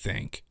 years, I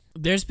think.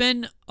 There's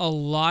been a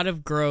lot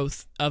of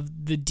growth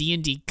of the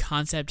D&D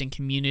concept and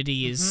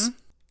communities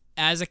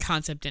as a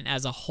concept and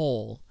as a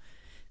whole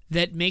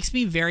that makes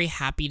me very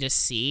happy to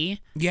see.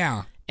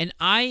 Yeah. And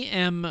I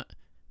am,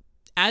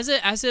 as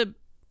a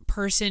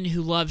person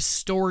who loves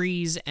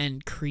stories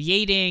and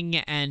creating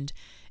and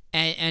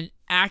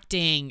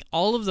acting,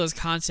 all of those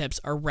concepts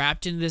are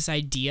wrapped in this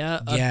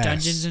idea of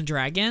Dungeons and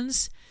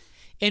Dragons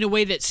in a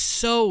way that's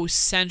so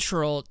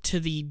central to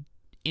the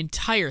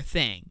entire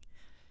thing.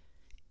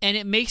 And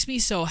it makes me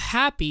so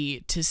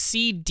happy to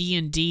see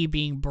D&D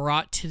being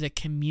brought to the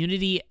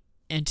community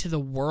and to the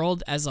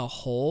world as a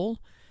whole,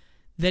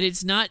 that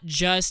it's not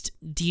just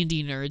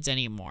D&D nerds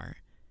anymore.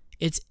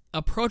 It's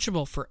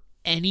approachable for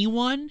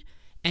anyone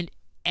and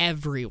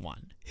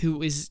everyone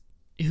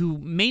who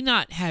may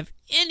not have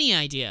any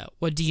idea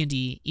what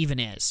D&D even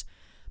is,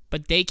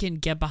 but they can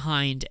get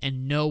behind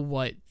and know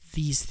what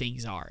these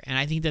things are. And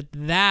I think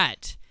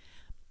that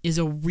is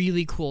a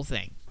really cool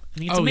thing. I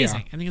think it's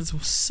amazing. I think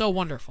it's so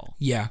wonderful.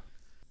 Yeah.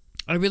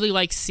 I really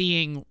like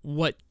seeing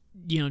what,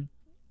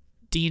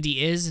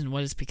 D&D is and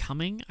what it's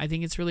becoming. I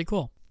think it's really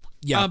cool.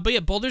 Yeah. But yeah,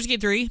 Baldur's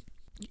Gate 3,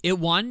 it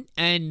won.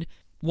 And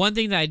one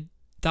thing that I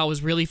thought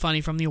was really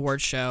funny from the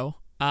awards show,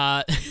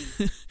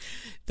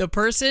 the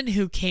person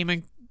who came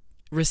and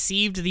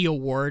received the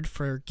award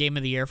for Game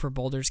of the Year for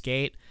Baldur's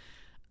Gate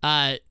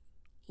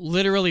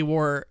literally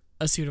wore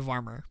a suit of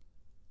armor.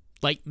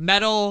 Like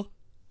metal,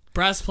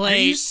 breastplate.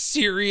 Are you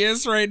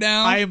serious right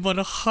now? I am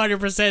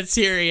 100%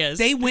 serious.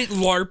 They went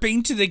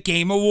LARPing to the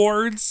Game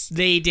Awards?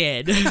 They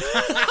did.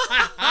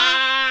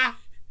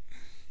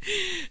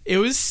 It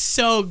was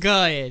so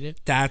good.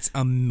 That's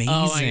amazing.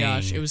 Oh my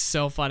gosh, it was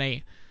so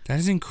funny. That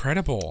is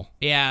incredible.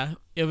 Yeah,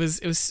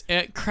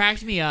 it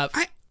cracked me up.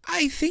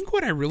 I think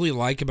what I really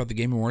like about the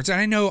Game Awards, and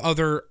I know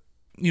other,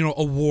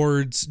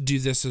 awards do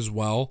this as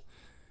well.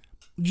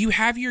 You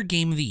have your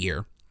Game of the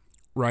Year,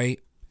 right?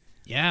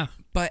 Yeah.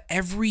 But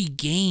every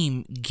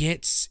game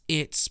gets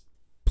its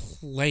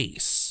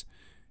place.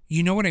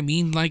 You know what I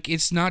mean? Like,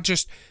 it's not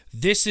just,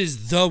 this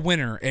is the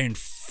winner and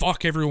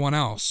fuck everyone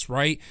else,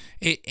 right?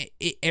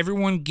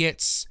 Everyone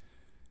gets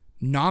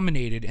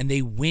nominated and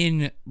they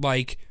win,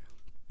 like,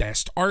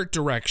 best art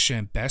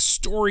direction, best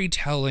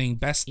storytelling,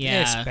 best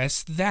this,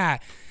 best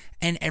that.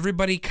 And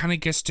everybody kind of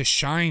gets to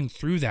shine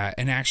through that.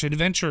 An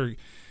action-adventure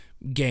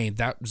game,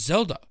 that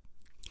Zelda,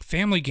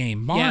 family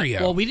game, Mario.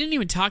 Yeah, well, we didn't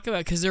even talk about,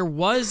 because there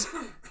was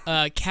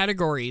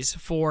categories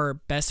for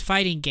best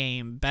fighting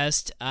game,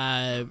 best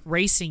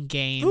racing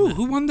game. Ooh,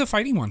 who won the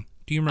fighting one?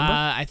 Do you remember?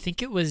 I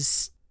think it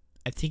was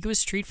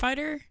Street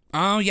Fighter.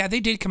 Oh yeah, they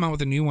did come out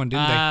with a new one,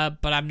 didn't they?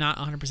 But I'm not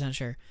 100%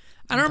 sure.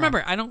 I don't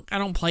remember. I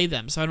don't play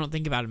them, so I don't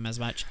think about them as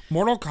much.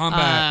 Mortal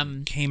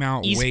Kombat came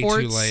out way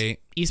too late.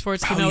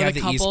 Esports came out with a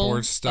couple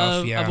esports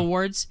stuff, of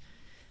awards.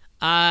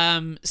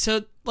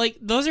 So like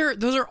those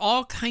are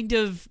all kind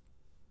of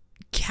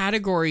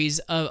categories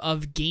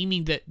of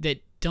gaming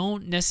that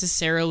don't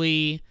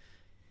necessarily,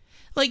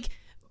 like,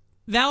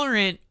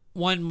 Valorant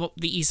won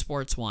the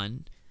esports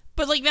one,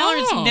 but like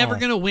Valorant's never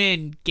gonna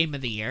win Game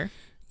of the Year.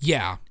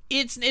 Yeah,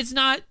 it's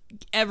not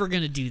ever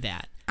gonna do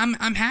that.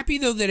 I'm happy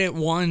though that it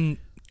won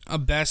a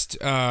best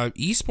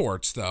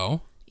esports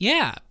though.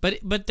 Yeah,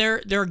 but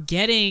they're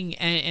getting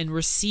and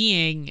we're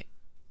seeing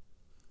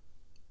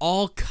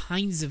all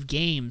kinds of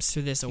games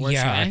through this award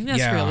show. I think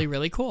that's really,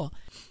 really cool.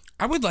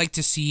 I would like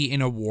to see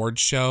an award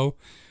show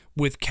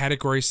with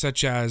categories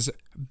such as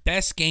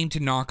best game to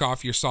knock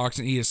off your socks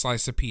and eat a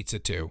slice of pizza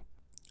to.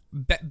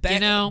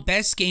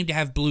 Best game to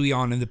have Bluey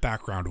on in the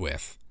background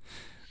with.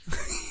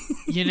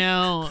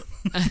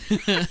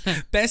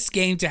 Best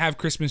game to have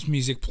Christmas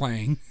music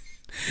playing.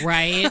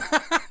 Right.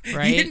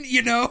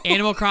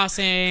 Animal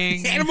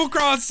Crossing.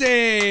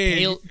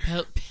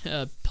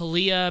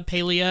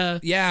 Palea.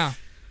 Yeah.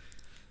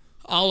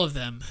 All of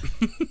them.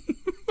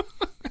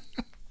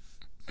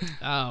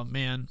 Oh,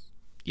 man.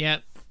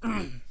 Yep.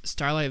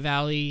 Starlight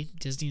Valley,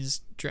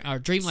 Disney's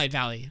Dreamlight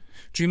Valley.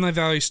 Dreamlight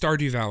Valley,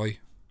 Stardew Valley.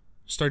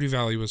 Stardew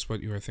Valley was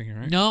what you were thinking,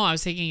 right? No, I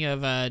was thinking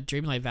of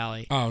Dreamlight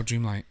Valley. Oh,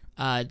 Dreamlight.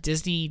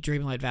 Disney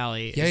Dreamlight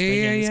Valley. Yeah.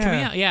 It's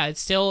coming out. Yeah,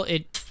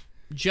 it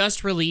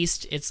just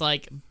released. It's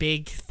like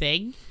big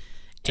thing.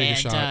 Take a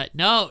shot.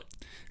 No.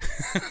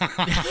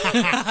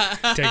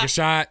 Take a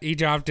shot. He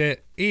dropped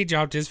it. He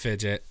dropped his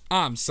fidget.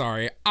 I'm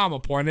sorry. I'm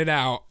gonna point it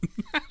out.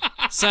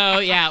 So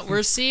yeah,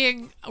 we're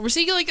seeing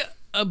like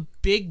a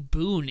big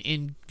boon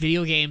in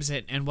video games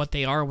and what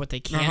they are, what they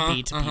can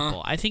be to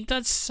people. I think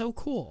that's so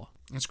cool.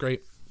 That's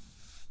great.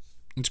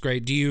 It's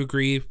great. Do you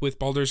agree with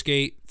Baldur's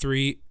Gate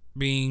 3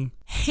 being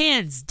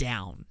hands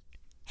down?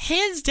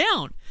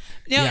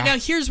 Now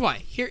here's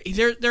why.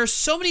 There are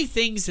so many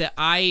things that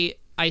I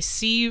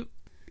see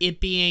it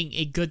being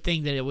a good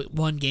thing that it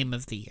won Game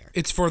of the Year.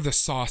 It's for the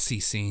saucy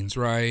scenes,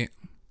 right?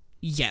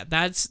 Yeah,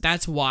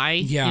 that's why.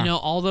 Yeah.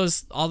 All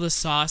the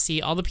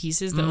saucy, all the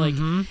pieces that like,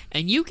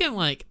 and you can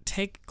like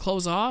take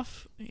clothes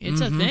off.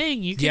 It's a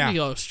thing. You can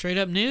go straight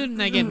up nude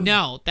and again,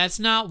 no, that's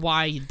not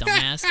why, you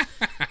dumbass.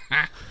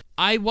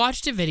 I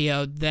watched a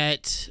video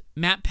that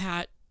Matt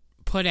Pat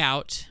put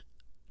out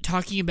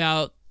talking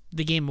about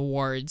the Game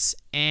Awards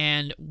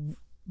and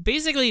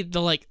basically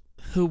the like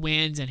who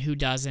wins and who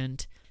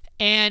doesn't.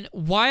 And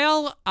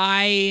while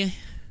I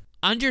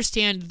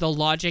understand the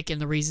logic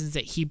and the reasons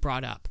that he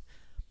brought up,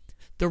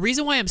 the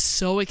reason why I'm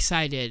so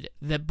excited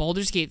that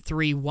Baldur's Gate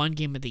 3 won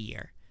Game of the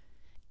Year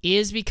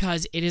is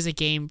because it is a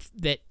game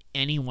that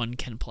anyone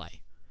can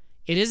play.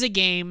 It is a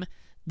game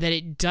that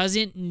it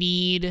doesn't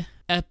need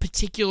a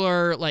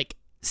particular like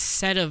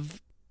set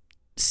of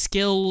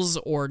skills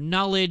or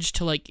knowledge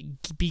to like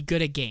be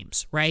good at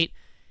games, right?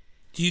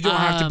 You don't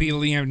have to be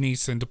Liam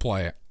Neeson to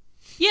play it.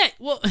 Yeah,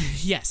 well,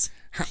 yes.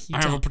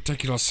 I have a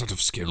particular set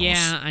of skills.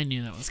 Yeah, I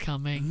knew that was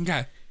coming.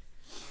 Okay.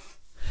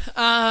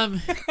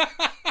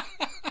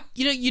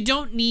 You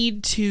don't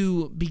need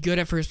to be good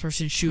at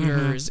first-person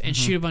shooters and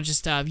shoot a bunch of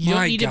stuff. You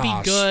don't need to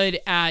be good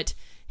at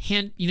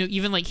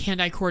even like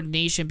hand-eye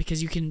coordination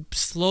because you can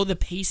slow the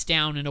pace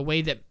down in a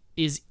way that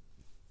is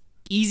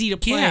easy to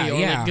play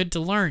or like good to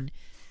learn.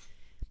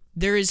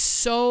 There is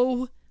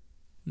so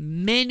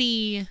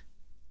many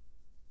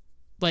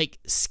like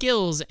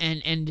skills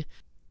and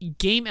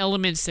game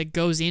elements that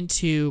goes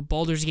into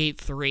Baldur's Gate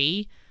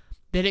 3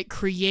 that it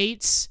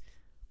creates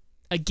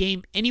a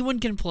game anyone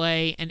can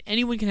play and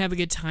anyone can have a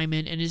good time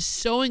in and is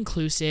so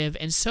inclusive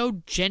and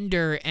so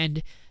gender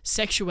and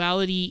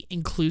sexuality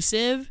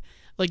inclusive.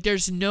 Like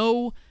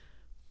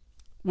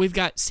we've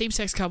got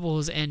same-sex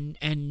couples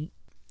and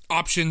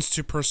options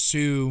to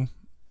pursue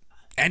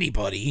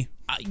anybody.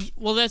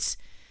 Well, that's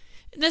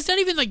not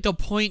even like the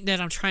point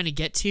that I'm trying to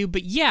get to,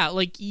 but yeah,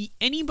 like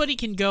anybody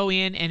can go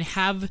in and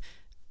have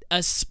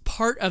a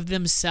part of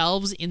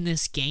themselves in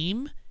this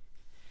game,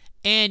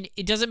 and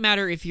it doesn't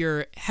matter if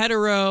you're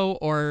hetero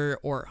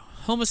or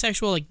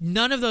homosexual. Like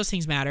none of those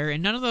things matter,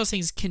 and none of those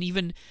things can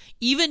even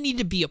need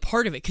to be a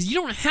part of it because you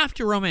don't have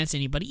to romance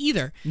anybody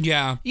either.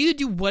 Yeah, you can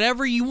do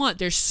whatever you want.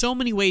 There's so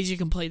many ways you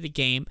can play the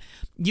game.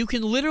 You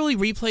can literally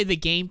replay the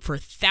game for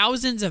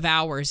thousands of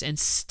hours and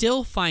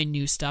still find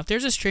new stuff.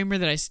 There's a streamer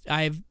that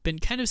I've been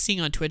kind of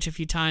seeing on Twitch a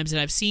few times,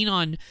 and I've seen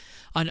on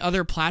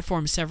other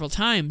platforms several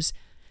times.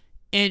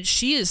 And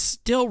she is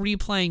still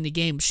replaying the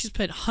game. She's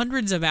put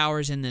hundreds of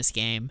hours in this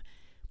game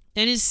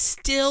and is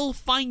still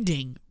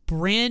finding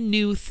brand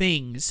new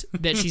things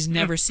that she's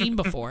never seen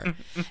before.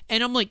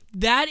 And I'm like,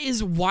 that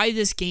is why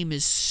this game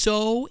is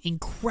so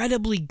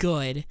incredibly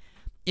good,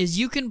 is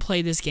you can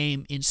play this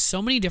game in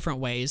so many different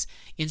ways,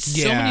 in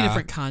so many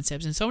different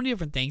concepts, and so many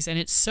different things. And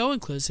it's so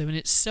inclusive, and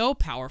it's so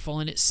powerful,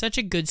 and it's such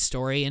a good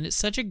story, and it's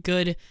such a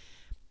good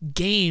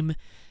game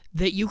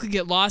that you could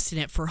get lost in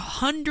it for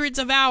hundreds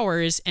of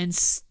hours and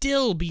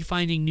still be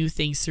finding new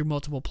things through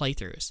multiple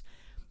playthroughs.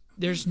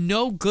 There's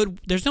no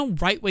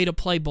right way to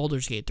play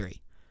Baldur's Gate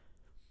 3.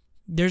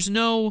 There's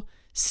no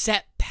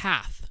set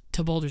path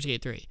to Baldur's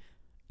Gate 3.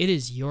 It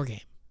is your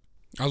game.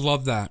 I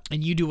love that.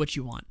 And you do what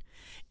you want.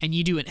 and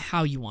you do it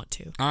how you want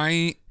to.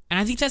 And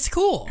I think that's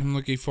cool. I'm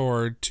looking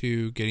forward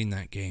to getting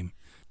that game.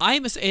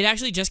 It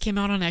actually just came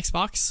out on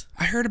Xbox.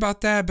 I heard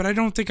about that, but I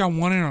don't think I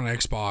want it on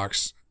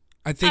Xbox.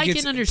 I think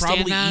it's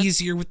probably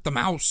easier with the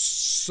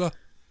mouse.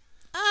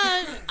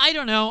 I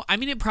don't know. I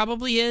mean, it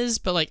probably is,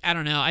 but like, I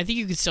don't know. I think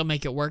you could still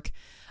make it work.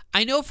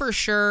 I know for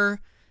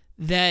sure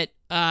that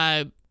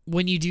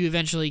when you do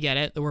eventually get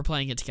it, that we're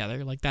playing it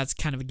together. Like, that's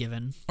kind of a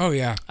given. Oh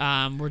yeah.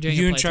 We're doing.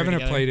 You and Trevin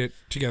have played it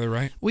together,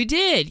 right? We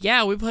did.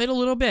 Yeah, we played a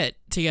little bit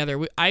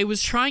together. I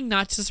was trying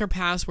not to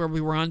surpass where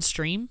we were on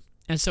stream,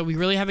 and so we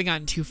really haven't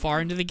gotten too far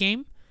into the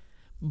game.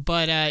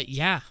 But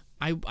yeah.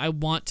 I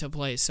want to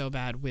play so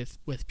bad with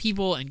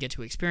people and get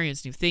to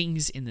experience new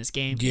things in this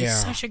game. Yeah.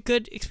 It's such a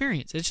good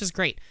experience. It's just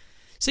great.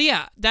 So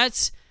yeah,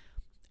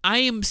 I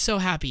am so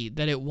happy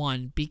that it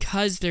won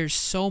because there's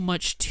so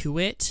much to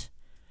it.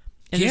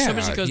 And there's so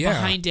much that goes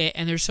behind it.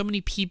 And there's so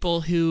many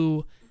people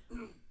who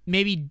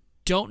maybe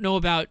don't know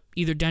about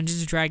either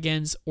Dungeons &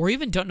 Dragons or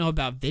even don't know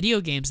about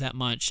video games that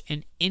much.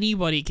 And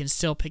anybody can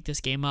still pick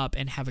this game up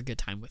and have a good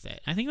time with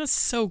it. I think that's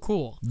so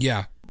cool.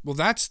 Yeah. Well,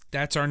 that's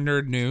our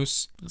nerd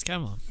news. That's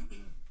kind of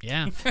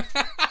yeah.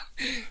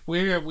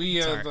 we have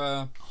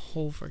a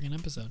whole freaking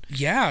episode.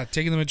 Yeah,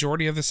 taking the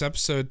majority of this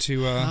episode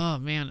to. Oh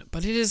man,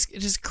 but it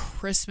is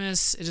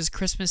Christmas. It is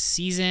Christmas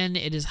season.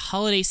 It is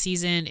holiday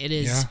season. It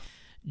is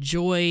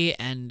joy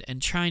and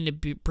trying to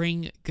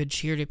bring good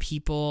cheer to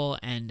people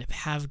and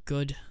have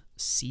good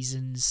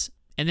seasons.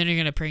 And then you're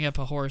gonna bring up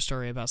a horror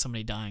story about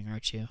somebody dying,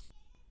 aren't you?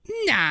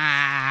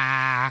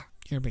 Nah.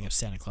 You're gonna bring up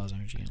Santa Claus,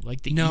 aren't you?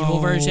 Like the evil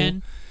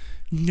version.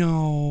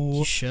 No,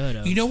 you should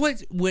have. You know what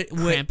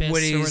Krampus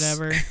what is, or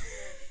whatever.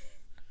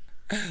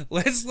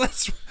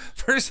 let's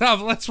first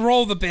off, let's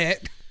roll the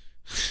bit.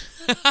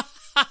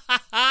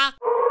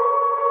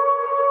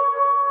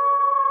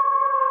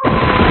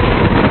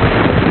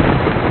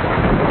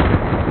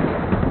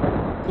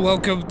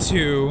 Welcome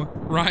to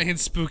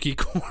Ryan's Spooky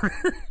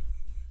Corner.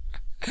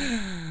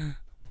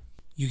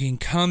 You can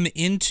come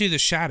into the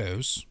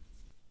shadows.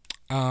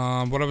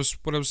 What I was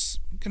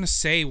gonna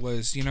say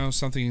was,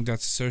 something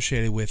that's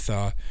associated with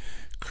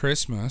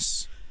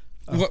Christmas.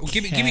 Okay.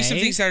 Give me some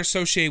things that are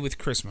associated with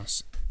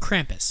Christmas.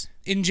 Krampus.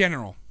 In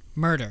general.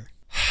 Murder.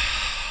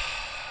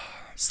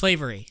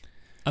 Slavery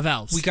of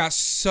elves. We got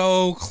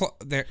so close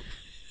there.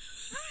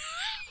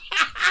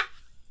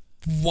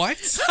 What?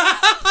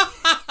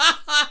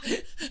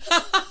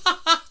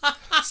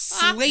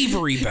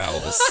 Slavery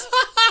bells.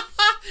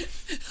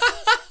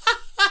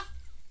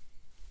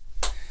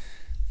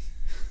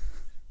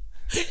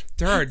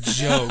 There are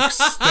jokes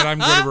that I'm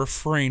going to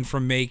refrain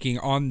from making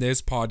on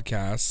this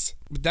podcast.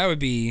 But that would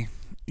be...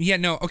 Yeah,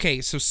 no,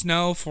 okay, so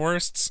snow,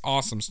 forests,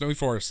 awesome. Snowy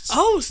forests.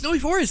 Oh, snowy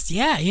forest.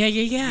 Yeah.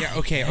 Yeah,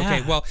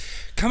 okay. Well,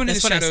 coming to the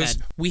shadows,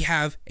 we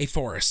have a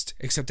forest,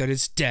 except that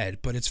it's dead,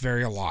 but it's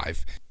very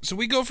alive. So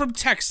we go from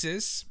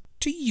Texas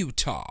to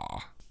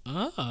Utah.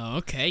 Oh,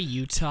 okay,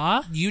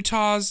 Utah.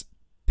 Utah's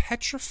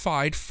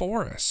petrified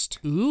forest.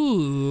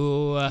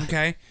 Ooh.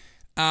 Okay.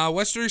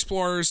 Western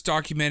explorers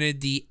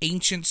documented the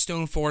ancient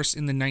stone forest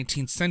in the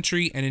 19th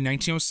century, and in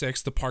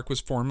 1906, the park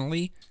was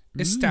formally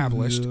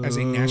established as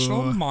a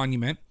national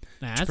monument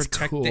to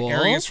protect the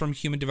areas from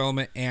human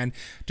development and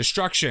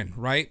destruction,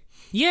 right?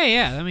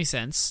 Yeah, that makes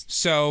sense.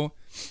 So,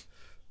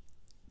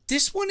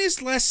 this one is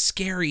less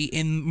scary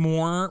and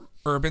more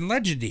urban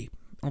legendy,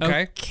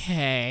 okay?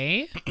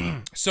 Okay.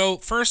 So,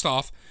 first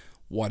off,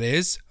 what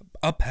is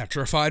a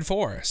petrified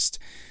forest?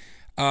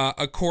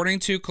 According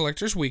to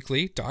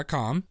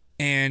collectorsweekly.com,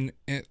 and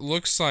it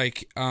looks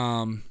like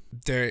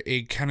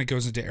it kind of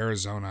goes into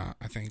Arizona,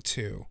 I think,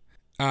 too.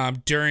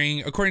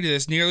 According to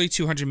this, nearly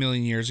 200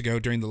 million years ago,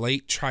 during the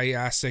late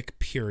Triassic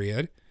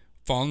period,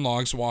 fallen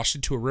logs washed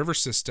into a river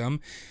system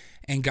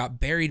and got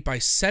buried by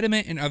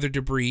sediment and other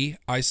debris,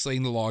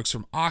 isolating the logs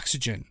from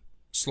oxygen,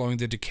 slowing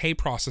the decay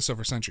process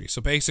over centuries.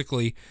 So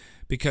basically,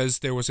 because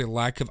there was a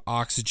lack of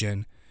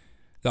oxygen,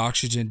 the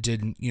oxygen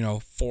didn't,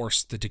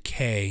 force the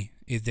decay.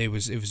 It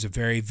was a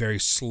very, very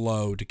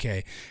slow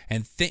decay.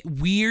 And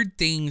weird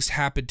things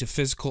happen to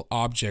physical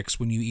objects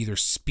when you either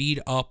speed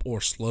up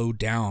or slow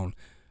down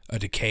a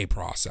decay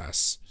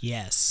process.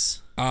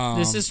 Yes.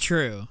 This is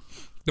true.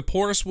 The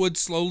porous wood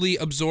slowly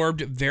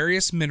absorbed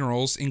various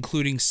minerals,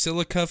 including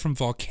silica from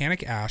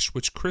volcanic ash,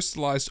 which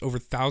crystallized over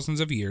thousands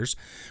of years,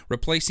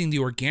 replacing the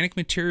organic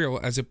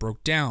material as it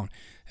broke down.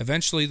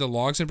 Eventually, the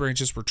logs and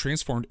branches were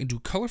transformed into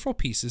colorful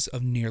pieces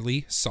of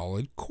nearly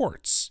solid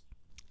quartz.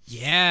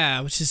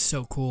 Yeah, which is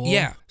so cool.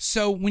 Yeah.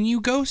 So when you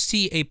go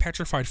see a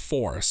petrified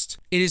forest,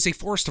 it is a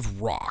forest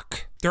of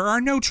rock. There are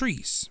no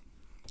trees.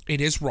 It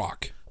is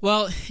rock.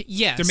 Well,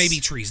 yes. There may be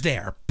trees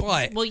there,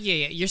 but... Well,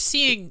 yeah. You're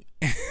seeing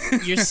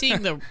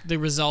the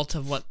result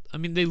of what... I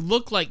mean, they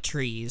look like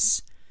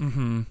trees,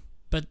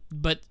 but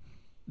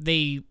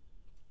they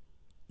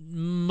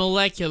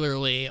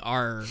molecularly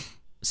are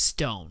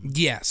stone.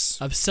 Yes.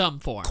 Of some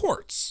form.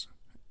 Quartz.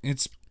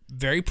 It's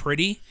very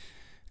pretty.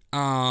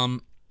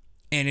 And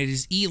it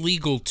is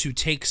illegal to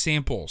take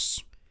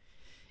samples.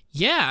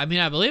 Yeah, I mean,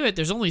 I believe it.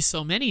 There's only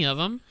so many of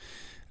them.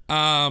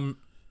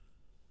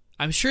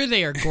 I'm sure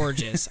they are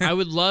gorgeous. I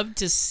would love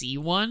to see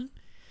one.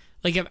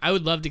 Like, I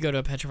would love to go to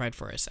a petrified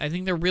forest. I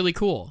think they're really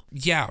cool.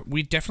 Yeah,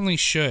 we definitely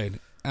should.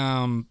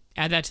 Add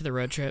that to the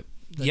road trip.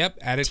 Yep,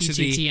 add it to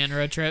the T2tN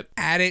road trip.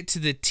 Add it to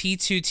the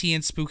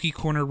T2tN Spooky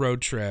Corner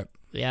road trip.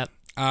 Yep.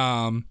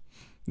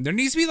 There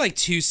needs to be like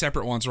 2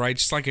 separate ones, right?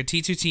 Just like a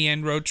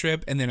T2tN road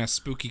trip and then a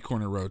Spooky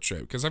Corner road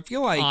trip. Because I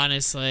feel like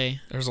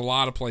honestly, there's a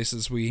lot of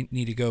places we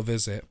need to go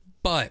visit.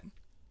 But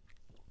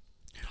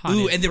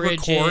haunted and then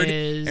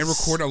bridges.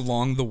 record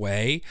along the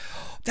way.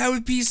 That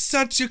would be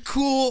such a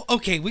cool.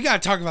 Okay, we gotta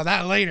talk about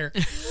that later.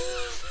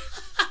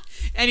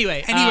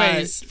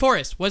 Anyways,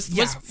 Forest. What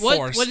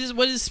Forest.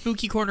 is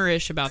Spooky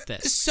Corner-ish about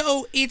this?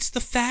 So it's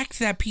the fact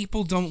that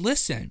people don't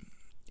listen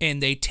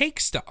and they take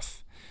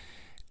stuff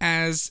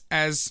as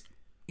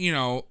you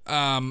know,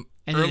 and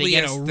early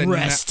then they as get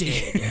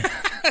arrested.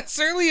 as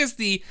early as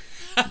the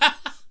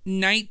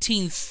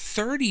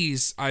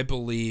 1930s, I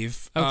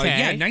believe.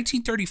 Okay.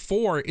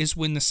 1934 is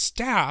when the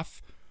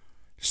staff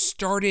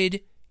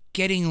started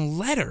getting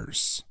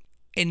letters,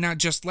 and not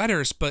just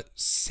letters, but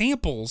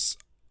samples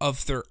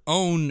of their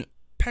own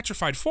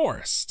petrified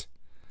forest.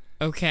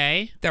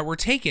 Okay. That were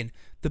taken.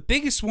 The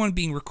biggest one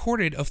being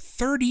recorded of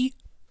 30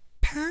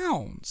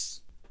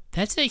 pounds.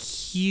 That's a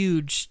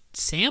huge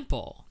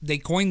sample. They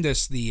coined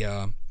this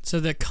So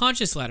the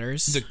conscious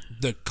letters.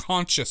 the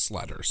conscious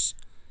letters.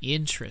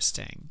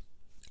 Interesting.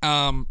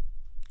 And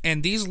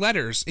these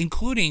letters,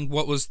 including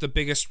what was the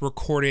biggest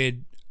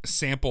recorded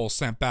sample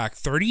sent back,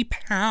 30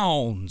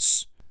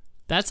 pounds.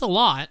 That's a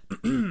lot.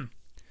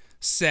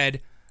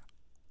 Said,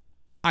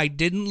 "I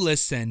didn't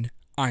listen.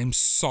 I'm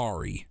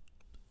sorry."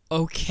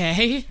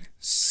 Okay.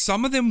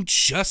 Some of them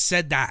just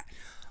said that.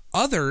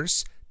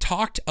 Others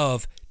talked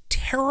of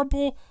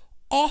terrible,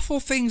 awful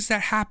things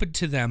that happened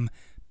to them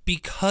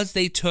because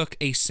they took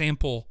a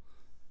sample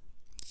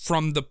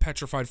from the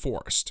petrified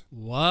forest.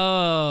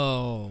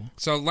 Whoa.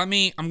 So I'm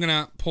going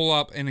to pull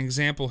up an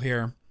example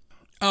here.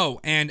 Oh,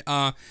 and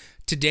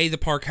today the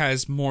park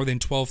has more than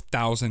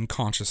 12,000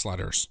 conscious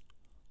letters.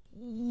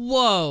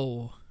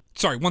 Whoa.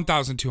 Sorry,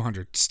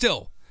 1,200.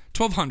 Still,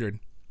 1,200.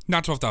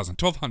 Not 12,000,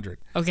 1,200.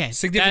 Okay.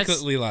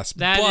 Significantly less.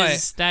 That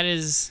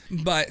is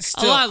but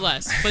still, a lot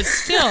less. But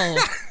still,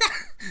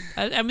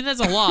 I mean, that's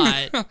a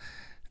lot.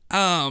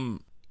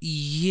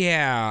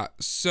 Yeah.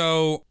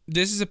 So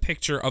this is a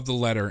picture of the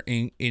letter,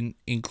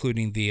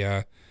 including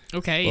the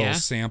little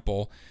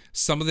sample.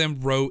 Some of them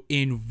wrote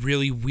in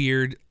really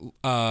weird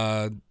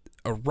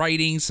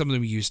writing. Some of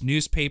them used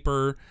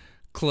newspaper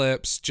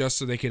clips just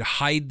so they could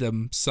hide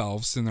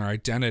themselves in their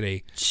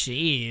identity.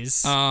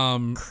 Jeez.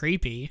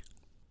 Creepy.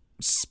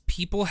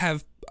 People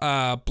have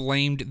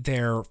blamed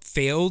their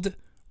failed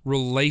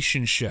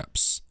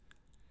relationships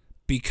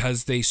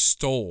because they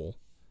stole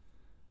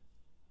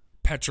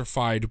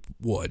petrified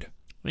wood.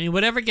 I mean,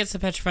 whatever gets the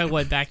petrified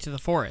wood back to the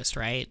forest,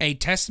 right? A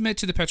testament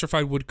to the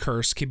petrified wood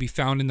curse can be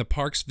found in the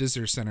park's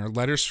visitor center.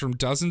 Letters from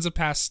dozens of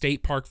past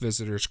state park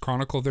visitors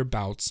chronicle their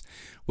bouts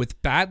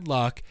with bad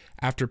luck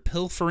after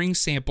pilfering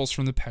samples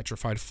from the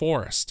petrified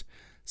forest.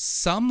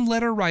 Some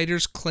letter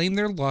writers claim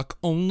their luck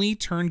only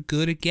turned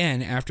good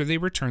again after they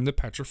returned the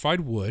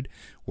petrified wood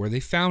where they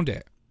found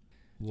it.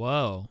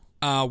 Whoa.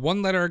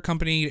 One letter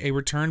accompanied a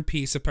returned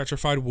piece of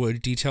petrified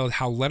wood detailed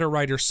how letter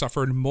writer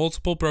suffered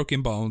multiple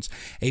broken bones,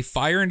 a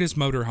fire in his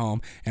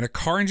motorhome, and a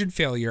car engine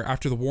failure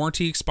after the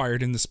warranty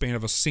expired in the span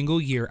of a single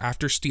year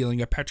after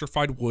stealing a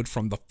petrified wood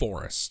from the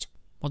forest.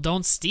 Well,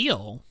 don't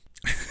steal.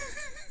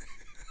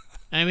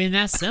 I mean,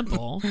 that's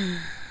simple.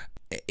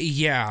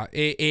 Yeah,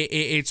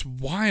 it's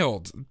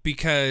wild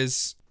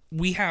because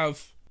we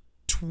have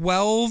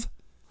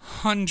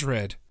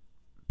 1,200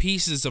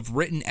 pieces of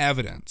written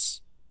evidence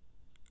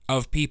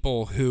of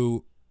people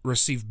who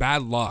received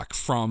bad luck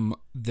from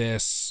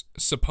this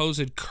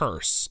supposed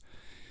curse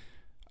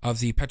of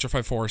the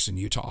petrified forest in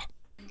Utah.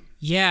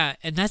 Yeah,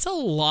 and that's a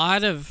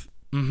lot of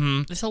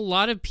That's a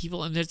lot of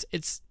people, and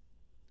it's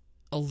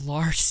a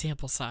large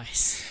sample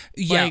size.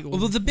 Yeah, like,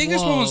 well, the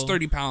biggest one was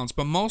 30 pounds,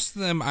 but most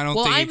of them I don't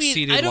think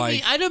exceeded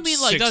I don't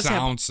mean like 6 those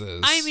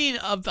ounces. I mean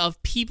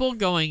of people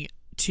going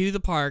to the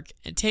park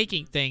and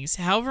taking things,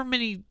 however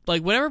many,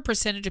 like whatever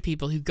percentage of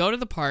people who go to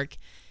the park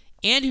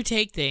and who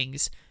take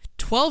things,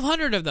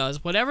 1,200 of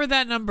those, whatever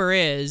that number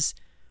is,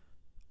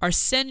 are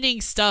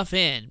sending stuff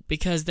in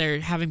because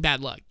they're having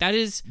bad luck. That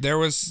is there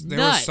was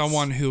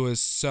someone who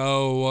was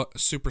so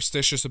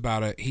superstitious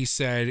about it. He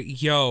said,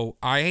 "Yo,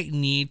 I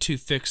need to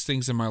fix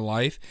things in my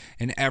life,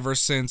 and ever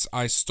since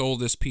I stole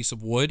this piece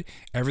of wood,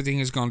 everything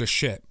has gone to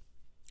shit.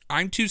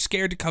 I'm too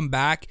scared to come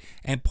back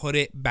and put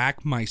it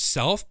back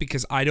myself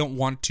because I don't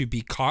want to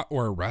be caught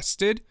or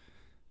arrested.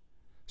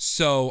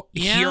 So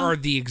here are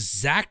the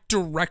exact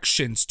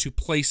directions to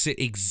place it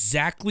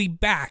exactly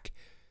back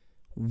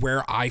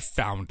where I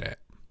found it.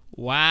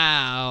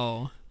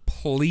 Wow.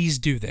 Please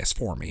do this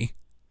for me."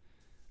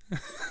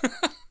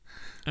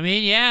 I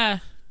mean, yeah.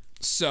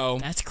 So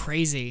that's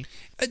crazy.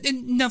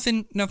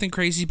 Nothing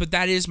crazy, but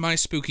that is my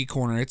spooky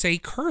corner. It's a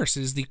curse.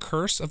 It is the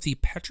curse of the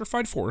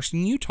petrified forest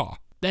in Utah.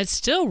 That's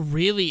still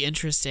really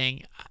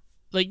interesting.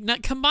 Like,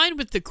 not combined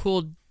with the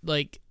cool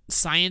like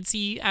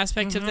sciencey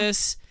aspect of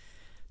this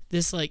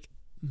like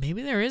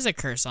maybe there is a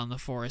curse on the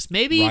forest.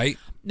 Maybe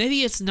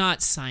it's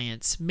not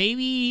science.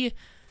 Maybe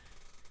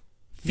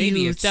a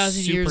few it's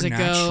thousand years ago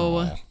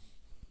supernatural.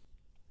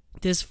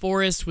 this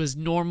forest was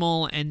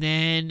normal, and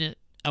then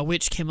a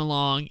witch came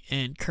along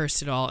and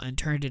cursed it all and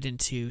turned it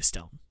into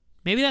stone.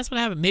 Maybe that's what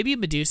happened. Maybe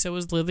Medusa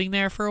was living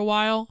there for a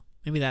while.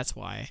 Maybe that's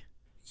why.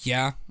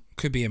 Yeah,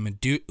 could be a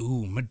Medusa.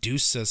 Ooh,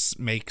 Medusa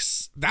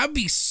makes... That would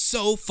be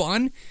so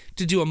fun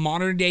to do a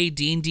modern-day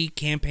D&D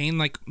campaign,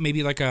 like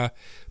maybe like a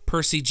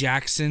Percy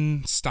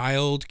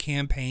Jackson-styled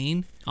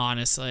campaign.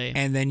 Honestly.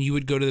 And then you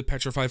would go to the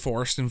Petrified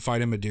Forest and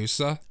fight a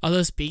Medusa.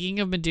 Although, speaking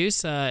of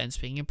Medusa and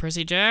speaking of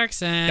Percy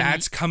Jackson...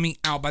 That's coming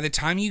out. By the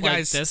time you like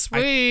guys... this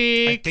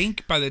week. I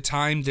think by the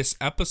time this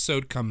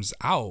episode comes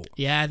out...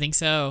 Yeah, I think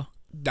so.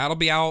 That'll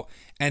be out.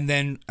 And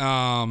then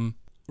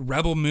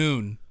Rebel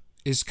Moon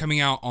is coming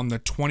out on the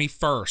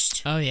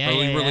 21st. Oh, yeah.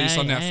 Early release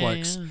on yeah,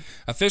 Netflix. yeah.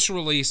 Official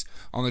release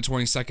on the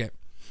 22nd.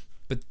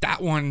 But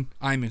that one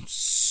I'm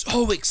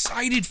so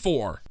excited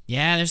for.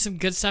 Yeah, there's some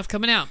good stuff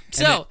coming out.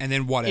 So, and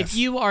then what if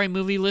you are a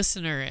movie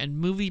listener and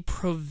movie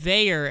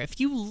purveyor, if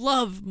you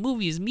love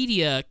movies,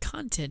 media,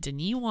 content,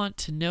 and you want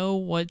to know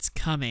what's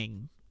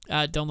coming,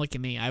 don't look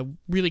at me. I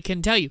really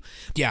couldn't tell you.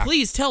 Yeah.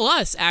 Please tell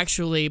us,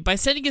 actually, by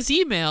sending us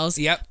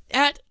emails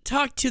at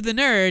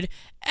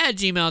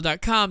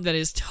talktothenerd@gmail.com. That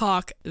is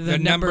talk the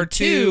number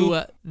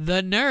 2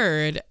 the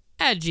nerd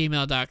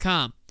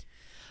 @gmail.com.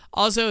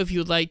 Also, if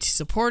you would like to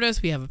support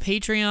us, we have a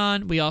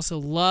Patreon. We also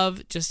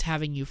love just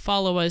having you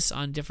follow us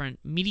on different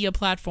media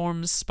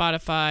platforms,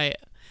 Spotify,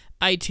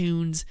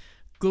 iTunes,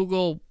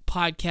 Google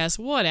Podcasts,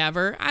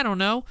 whatever. I don't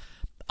know.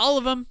 All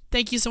of them.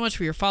 Thank you so much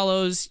for your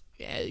follows.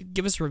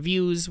 Give us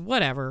reviews,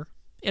 whatever.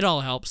 It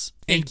all helps.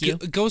 Thank you.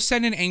 Go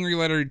send an angry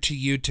letter to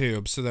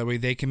YouTube so that way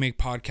they can make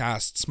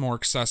podcasts more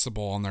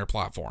accessible on their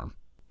platform.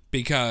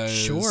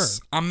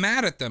 Because I'm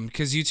mad at them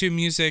because YouTube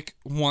Music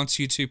wants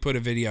you to put a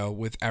video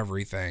with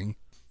everything.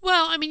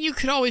 Well, I mean, you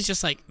could always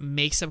just like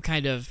make some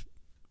kind of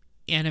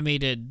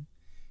animated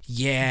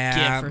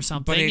GIF or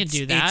something and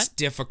do that. It's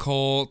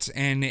difficult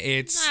and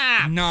it's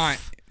not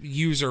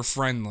user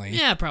friendly.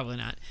 Yeah, probably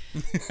not.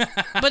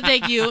 But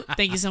thank you.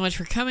 Thank you so much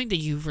for coming.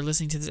 Thank you for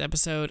listening to this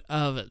episode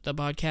of the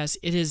podcast.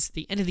 It is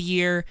the end of the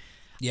year.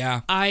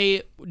 Yeah.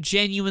 I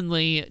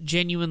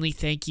genuinely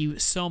thank you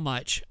so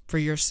much for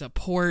your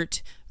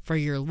support, for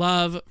your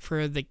love,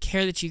 for the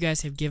care that you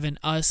guys have given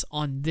us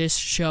on this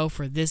show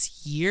for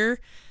this year.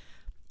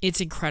 It's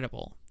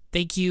incredible.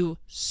 Thank you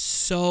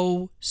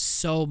so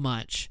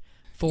much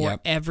for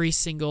every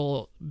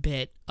single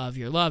bit of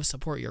your love,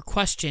 support, your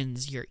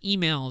questions, your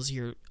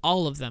emails,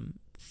 all of them.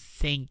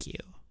 Thank you.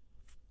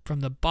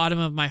 From the bottom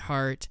of my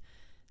heart,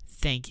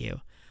 thank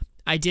you.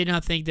 I did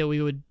not think that we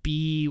would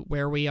be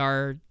where we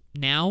are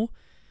now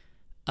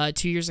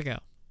 2 years ago.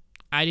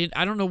 I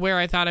don't know where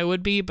I thought I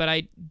would be, but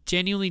I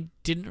genuinely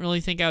didn't really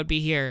think I would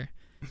be here.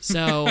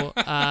 So,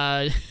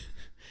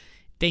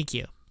 thank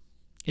you.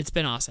 It's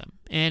been awesome.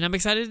 And I'm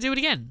excited to do it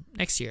again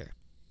next year.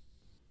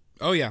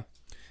 Oh, yeah.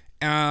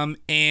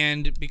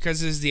 And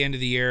because this is the end of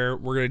the year,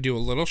 we're going to do a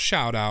little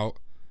shout out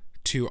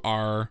to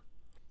our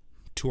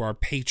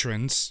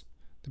patrons,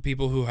 the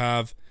people who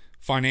have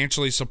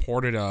financially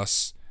supported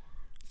us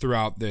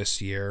throughout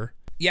this year.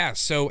 Yeah,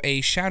 so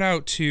a shout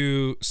out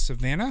to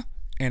Savannah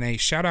and a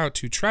shout out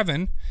to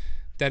Trevin.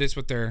 That is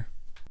what their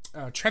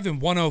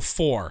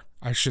Trevin104,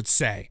 I should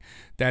say.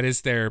 That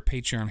is their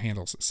Patreon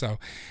handles. So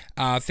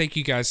thank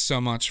you guys so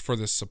much for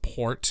the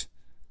support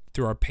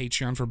through our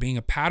Patreon, for being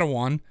a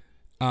Padawan.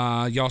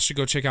 Y'all should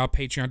go check out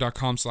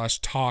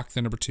patreon.com/talk,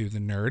 the number 2, the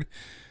nerd.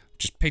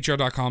 Just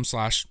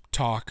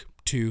patreon.com/talk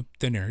to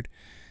the nerd.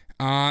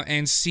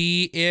 And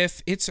see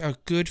if it's a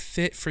good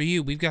fit for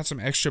you. We've got some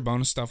extra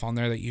bonus stuff on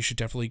there that you should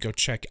definitely go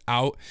check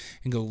out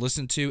and go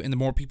listen to. And the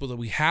more people that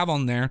we have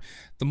on there,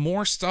 the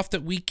more stuff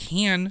that we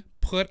can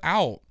put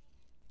out.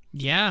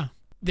 Yeah.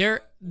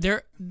 There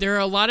are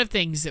a lot of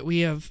things that we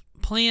have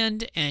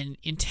planned and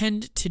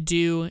intend to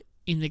do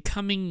in the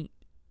coming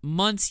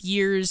months,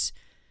 years.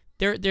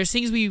 There's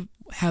things we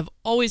have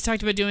always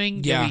talked about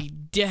doing that we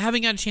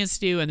haven't got a chance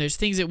to do, and there's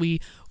things that we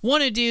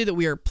want to do that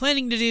we are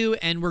planning to do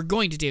and we're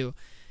going to do.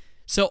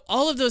 So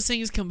all of those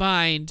things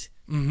combined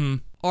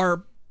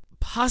are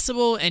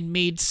possible and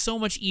made so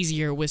much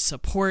easier with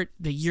support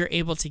that you're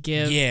able to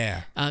give.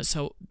 Yeah.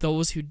 So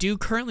those who do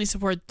currently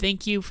support,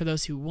 thank you. For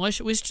those who wish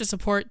to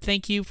support,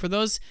 thank you. For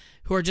those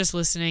who are just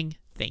listening,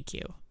 thank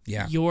you.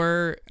 Yeah.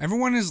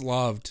 Everyone is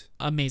loved.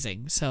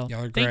 Amazing. So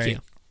y'all are great. Thank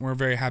you. We're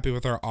very happy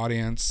with our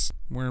audience.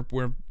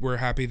 We're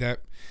happy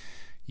that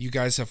you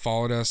guys have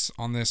followed us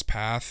on this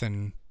path,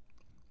 and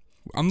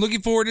I'm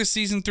looking forward to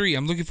season 3.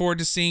 I'm looking forward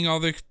to seeing all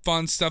the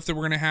fun stuff that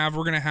we're going to have.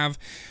 We're going to have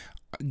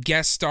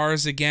guest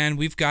stars again.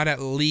 We've got at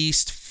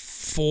least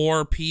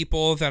 4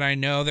 people that I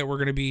know that we're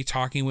going to be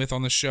talking with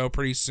on the show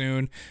pretty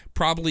soon.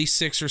 Probably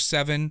 6 or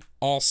 7,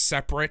 all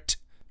separate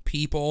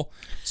people.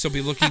 So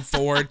be looking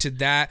forward to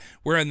that.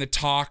 We're in the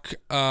talk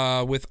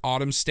with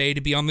Autumn Stay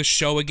to be on the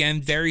show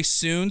again very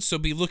soon. So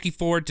be looking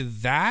forward to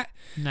that.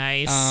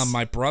 Nice.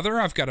 My brother,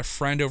 I've got a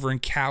friend over in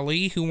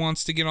Cali who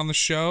wants to get on the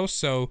show.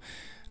 So,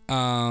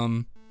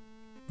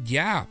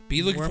 yeah,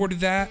 be looking forward to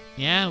that.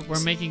 Yeah,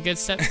 we're making good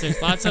steps.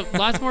 There's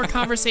lots more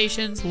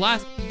conversations,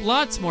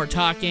 lots more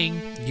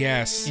talking.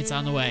 Yes. It's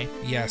on the way.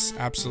 Yes,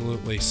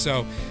 absolutely.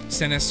 So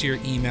send us your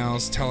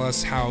emails. Tell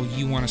us how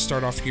you want to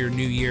start off your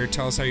new year.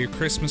 Tell us how your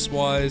Christmas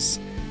was.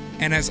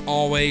 And as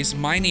always,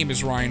 my name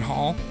is Ryan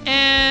Hall.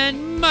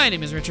 And my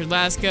name is Richard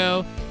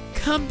Lasco.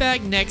 Come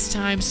back next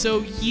time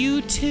so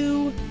you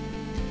too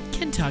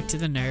can talk to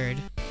the nerd.